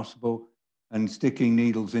as possible and sticking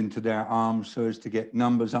needles into their arms so as to get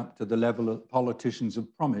numbers up to the level that politicians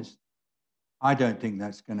have promised, I don't think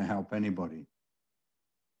that's going to help anybody.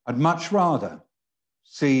 I'd much rather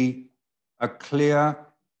see a clear,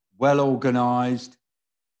 well-organized,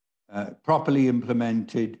 properly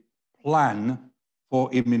implemented plan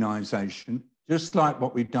for immunization, just like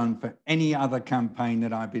what we've done for any other campaign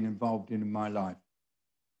that I've been involved in my life,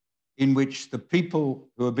 in which the people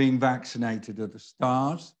who are being vaccinated are the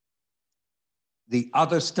stars. The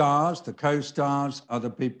other stars, the co-stars, are the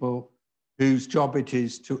people whose job it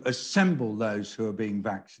is to assemble those who are being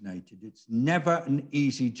vaccinated. It's never an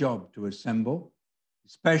easy job to assemble,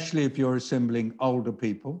 especially if you're assembling older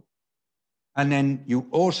people. And then you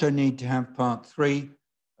also need to have part 3,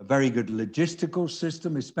 a very good logistical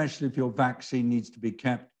system, especially if your vaccine needs to be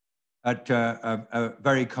kept at a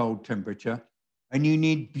very cold temperature. And you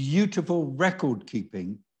need beautiful record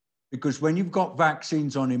keeping because when you've got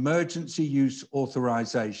vaccines on emergency use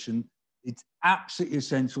authorization, it's absolutely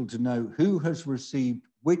essential to know who has received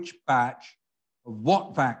which batch of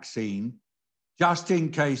what vaccine, just in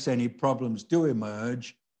case any problems do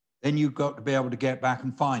emerge. Then you've got to be able to get back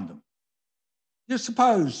and find them. Just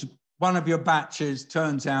suppose one of your batches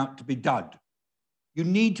turns out to be dud. You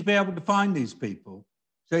need to be able to find these people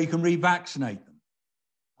so you can revaccinate them.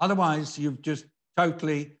 Otherwise, you've just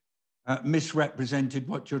totally misrepresented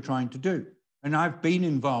what you're trying to do. And I've been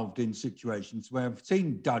involved in situations where I've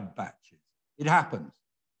seen dud batches. It happens.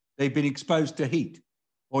 They've been exposed to heat,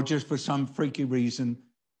 or just for some freaky reason,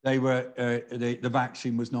 they were, the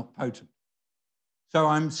vaccine was not potent. So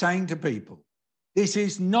I'm saying to people, this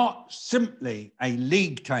is not simply a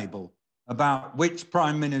league table about which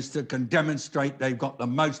prime minister can demonstrate they've got the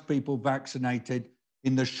most people vaccinated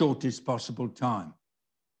in the shortest possible time.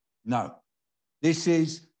 No, this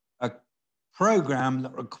is a program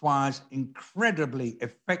that requires incredibly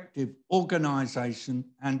effective organization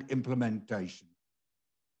and implementation,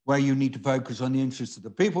 where you need to focus on the interests of the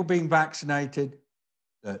people being vaccinated,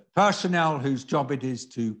 the personnel whose job it is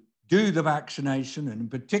to do the vaccination, and in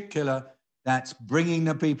particular, that's bringing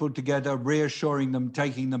the people together, reassuring them,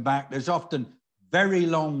 taking them back. There's often very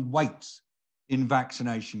long waits in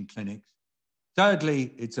vaccination clinics.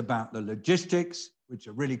 Thirdly, it's about the logistics, which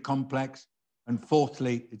are really complex. And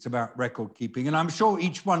fourthly, it's about record keeping. And I'm sure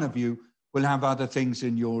each one of you will have other things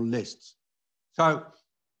in your lists. So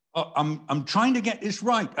I'm trying to get this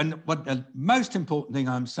right. And what the most important thing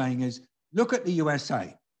I'm saying is, look at the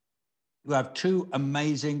USA. You have two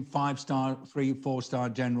amazing 5-star, 3, 4-star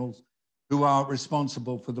generals who are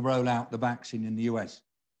responsible for the rollout of the vaccine in the US.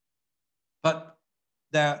 But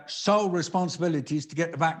their sole responsibility is to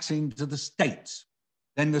get the vaccine to the states.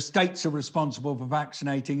 Then the states are responsible for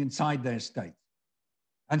vaccinating inside their states.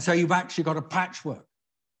 And so you've actually got a patchwork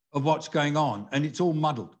of what's going on, and it's all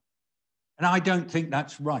muddled. And I don't think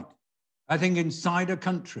that's right. I think inside a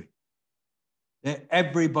country,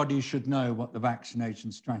 everybody should know what the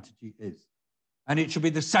vaccination strategy is. And it should be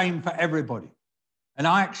the same for everybody. And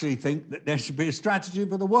I actually think that there should be a strategy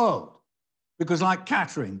for the world. Because like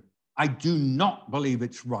Catherine, I do not believe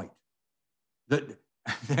it's right that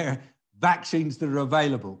there are vaccines that are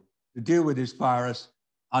available to deal with this virus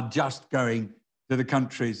are just going to the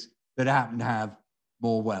countries that happen to have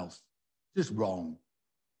more wealth. Just wrong.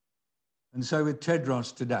 And so with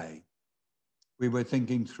Tedros today, we were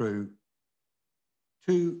thinking through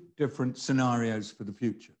two different scenarios for the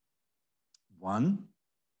future. One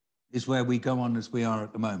is where we go on as we are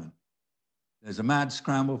at the moment. There's a mad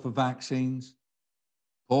scramble for vaccines.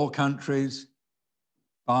 Poor countries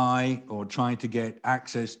buy or try to get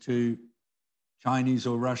access to Chinese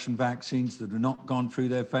or Russian vaccines that have not gone through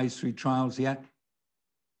their phase 3 trials yet,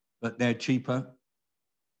 but they're cheaper.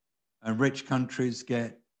 And rich countries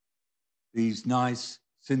get these nice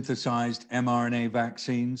synthesized mRNA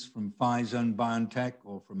vaccines from Pfizer and BioNTech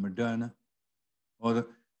or from Moderna, or the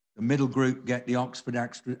middle group get the Oxford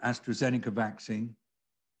AstraZeneca vaccine.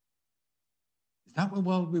 Is that the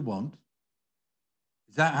world we want?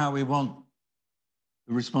 Is that how we want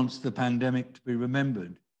the response to the pandemic to be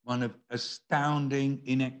remembered? One of astounding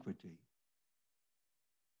inequity?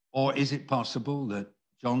 Or is it possible that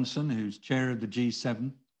Johnson, who's chair of the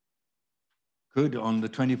G7, could on the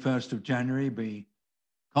 21st of January be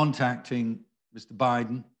contacting Mr.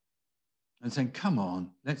 Biden and saying, come on,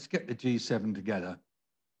 let's get the G7 together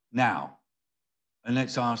now. And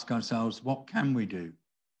let's ask ourselves, what can we do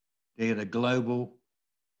to get a global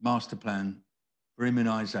master plan for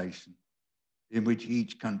immunization in which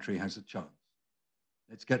each country has a chance?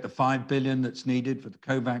 Let's get the $5 billion that's needed for the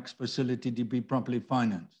COVAX facility to be properly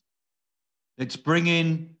financed. Let's bring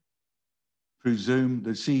in, through Zoom,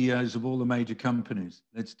 the CEOs of all the major companies.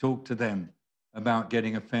 Let's talk to them about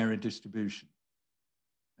getting a fairer distribution.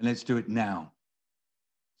 And let's do it now,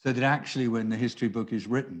 so that actually when the history book is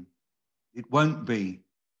written, it won't be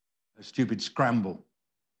a stupid scramble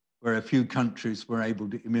where a few countries were able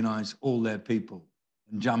to immunize all their people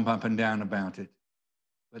and jump up and down about it,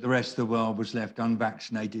 but the rest of the world was left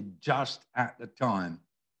unvaccinated just at the time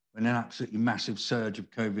when an absolutely massive surge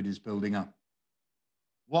of COVID is building up.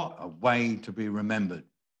 What a way to be remembered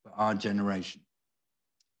for our generation.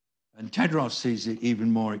 And Tedros sees it even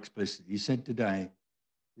more explicitly. He said today,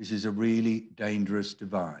 this is a really dangerous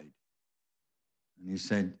divide. And he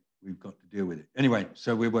said, we've got to deal with it. Anyway,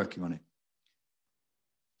 so we're working on it.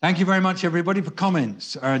 Thank you very much, everybody, for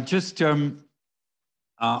comments. I'd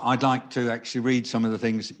like to actually read some of the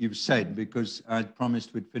things that you've said because I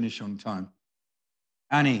promised we'd finish on time.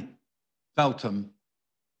 Annie Feltham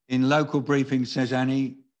in local briefing says,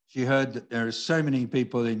 Annie, she heard that there are so many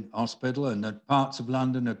people in hospital and that parts of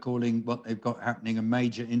London are calling what they've got happening a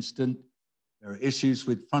major incident. There are issues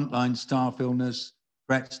with frontline staff illness,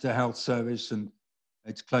 threats to health service, and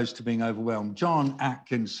it's close to being overwhelmed. John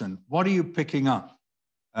Atkinson, what are you picking up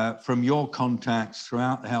from your contacts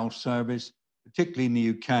throughout the health service, particularly in the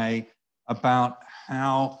UK, about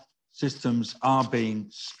how systems are being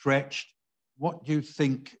stretched? What do you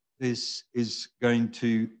think this is going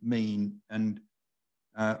to mean, and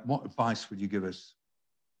what advice would you give us?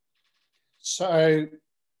 So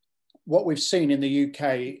what we've seen in the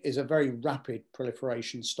UK is a very rapid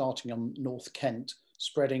proliferation starting on North Kent,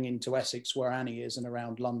 spreading into Essex where Annie is and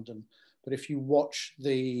around London. But if you watch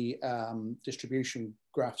the distribution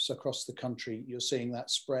graphs across the country, you're seeing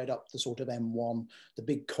that spread up the sort of M1, the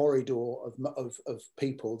big corridor of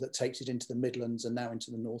people that takes it into the Midlands and now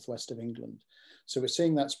into the northwest of England. So we're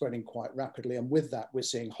seeing that spreading quite rapidly. And with that, we're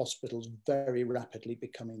seeing hospitals very rapidly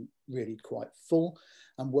becoming really quite full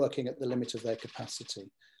and working at the limit of their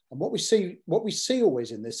capacity. And what we see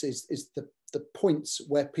always in this is the points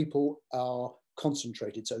where people are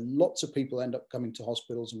concentrated. So lots of people end up coming to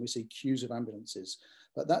hospitals and we see queues of ambulances,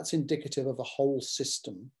 but that's indicative of a whole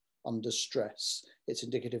system under stress. It's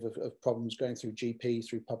indicative of problems going through GP,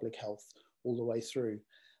 through public health, all the way through.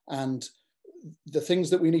 And the things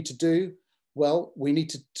that we need to do, well, we need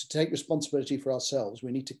to take responsibility for ourselves.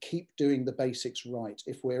 We need to keep doing the basics right.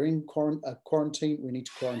 If we're in quarantine, we need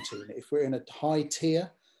to quarantine. If we're in a high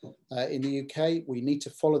tier, in the UK, we need to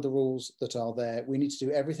follow the rules that are there. We need to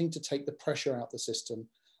do everything to take the pressure out the system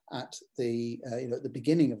at the at the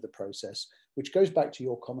beginning of the process, which goes back to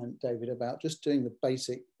your comment, David, about just doing the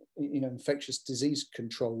basic infectious disease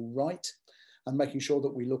control right and making sure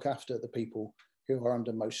that we look after the people who are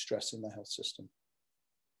under most stress in the health system.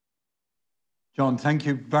 John, thank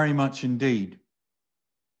you very much indeed.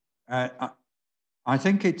 I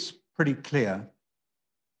think it's pretty clear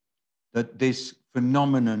that this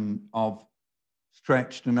phenomenon of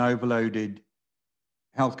stretched and overloaded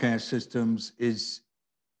healthcare systems is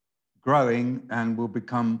growing and will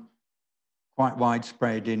become quite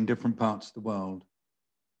widespread in different parts of the world.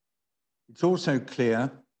 It's also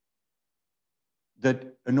clear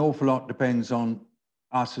that an awful lot depends on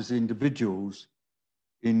us as individuals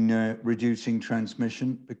in reducing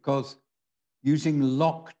transmission, because using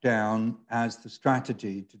lockdown as the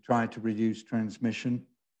strategy to try to reduce transmission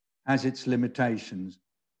has its limitations.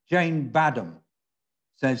 Jane Badham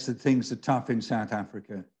says that things are tough in South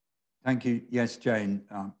Africa. Thank you. Yes, Jane.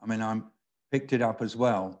 I picked it up as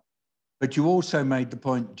well. But you also made the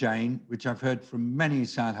point, Jane, which I've heard from many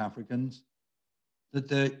South Africans, that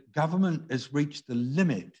the government has reached the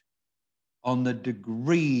limit on the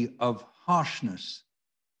degree of harshness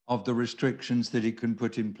of the restrictions that it can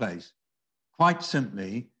put in place. Quite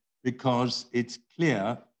simply because it's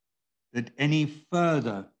clear that any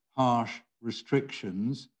further harsh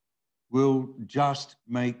restrictions will just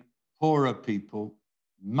make poorer people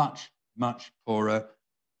much, much poorer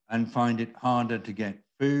and find it harder to get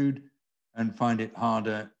food and find it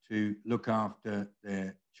harder to look after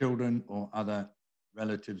their children or other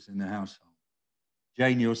relatives in the household.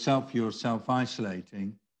 Jane, you're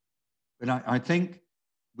self-isolating, but I think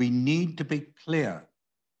we need to be clear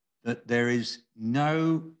that there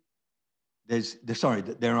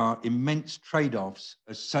are immense trade-offs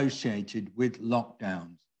associated with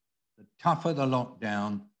lockdowns. The tougher the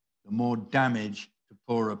lockdown, the more damage to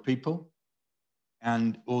poorer people.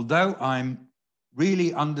 And although I'm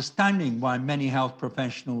really understanding why many health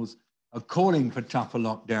professionals are calling for tougher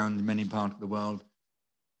lockdowns in many parts of the world,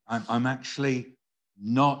 I'm actually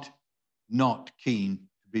not keen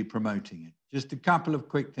to be promoting it. Just a couple of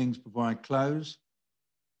quick things before I close.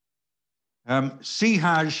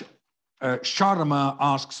 Sihaj Sharma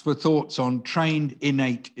asks for thoughts on trained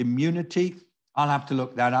innate immunity. I'll have to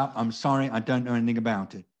look that up. I'm sorry, I don't know anything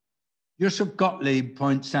about it. Yusuf Gottlieb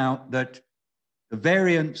points out that the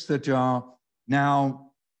variants that are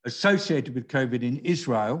now associated with COVID in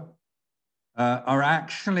Israel are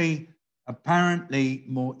actually apparently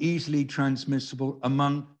more easily transmissible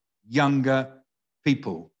among younger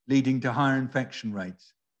people, leading to higher infection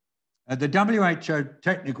rates. The WHO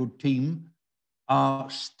technical team are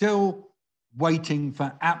still waiting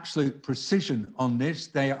for absolute precision on this.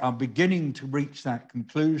 They are beginning to reach that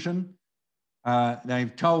conclusion.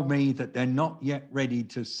 They've told me that they're not yet ready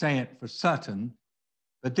to say it for certain,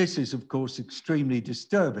 but this is, of course, extremely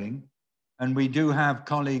disturbing. And we do have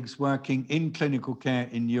colleagues working in clinical care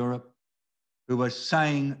in Europe who are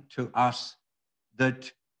saying to us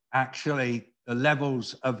that actually the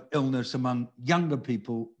levels of illness among younger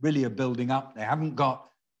people really are building up. They haven't got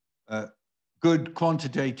good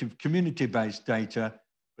quantitative community-based data,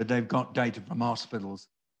 but they've got data from hospitals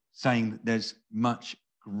saying that there's much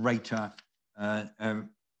greater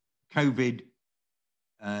COVID.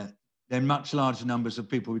 There are much larger numbers of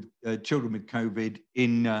people with children with COVID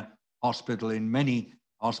in hospital, in many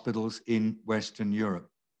hospitals in Western Europe.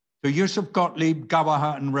 So Yusuf Gottlieb,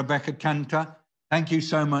 Gawaha and Rebecca Kanta, thank you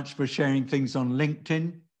so much for sharing things on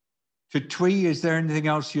LinkedIn. To Twee, is there anything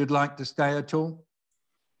else you'd like to say at all?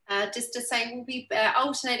 Just to say, we'll be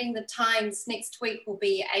alternating the times. Next week will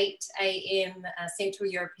be 8 a.m. Central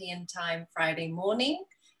European time, Friday morning.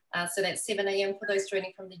 So that's 7 a.m. for those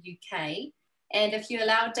joining from the UK. And if you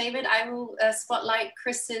allow, David, I will spotlight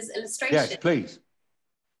Chris's illustration. Yes, please.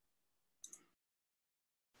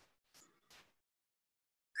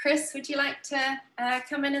 Chris, would you like to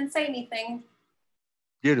come in and say anything?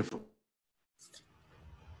 Beautiful.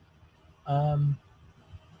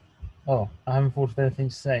 Oh, I haven't thought of anything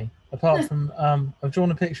to say. Apart from, I've drawn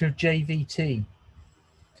a picture of JVT.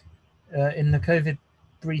 In the COVID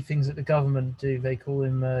briefings that the government do, they call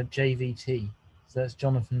him JVT. So that's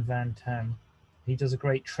Jonathan Van Tam. He does a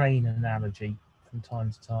great train analogy from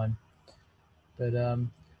time to time. But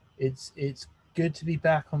it's good to be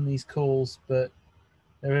back on these calls, but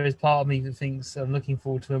there is part of me that thinks I'm looking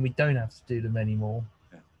forward to when we don't have to do them anymore,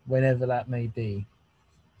 whenever that may be.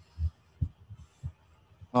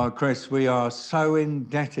 Oh, Chris, we are so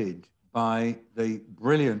indebted by the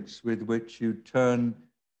brilliance with which you turn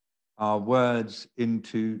our words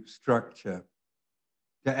into structure.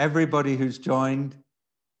 To everybody who's joined,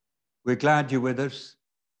 we're glad you're with us.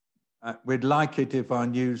 We'd like it if our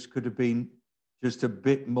news could have been just a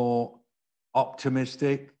bit more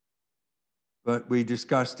optimistic, but we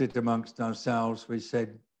discussed it amongst ourselves. We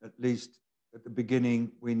said, at least at the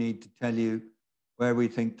beginning, we need to tell you where we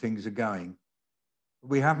think things are going.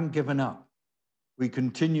 We haven't given up. We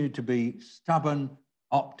continue to be stubborn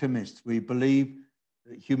optimists. We believe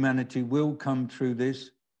that humanity will come through this,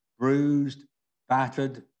 bruised,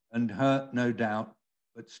 battered, and hurt, no doubt,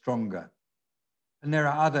 but stronger. And there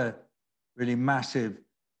are other really massive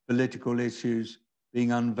political issues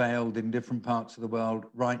being unveiled in different parts of the world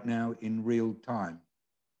right now in real time.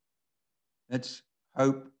 Let's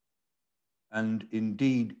hope and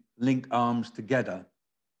indeed link arms together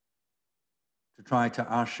to try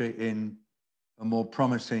to usher in a more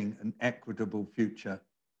promising and equitable future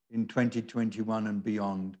in 2021 and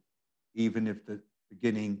beyond, even if the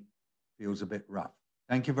beginning feels a bit rough.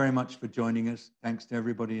 Thank you very much for joining us. Thanks to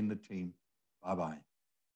everybody in the team. Bye-bye.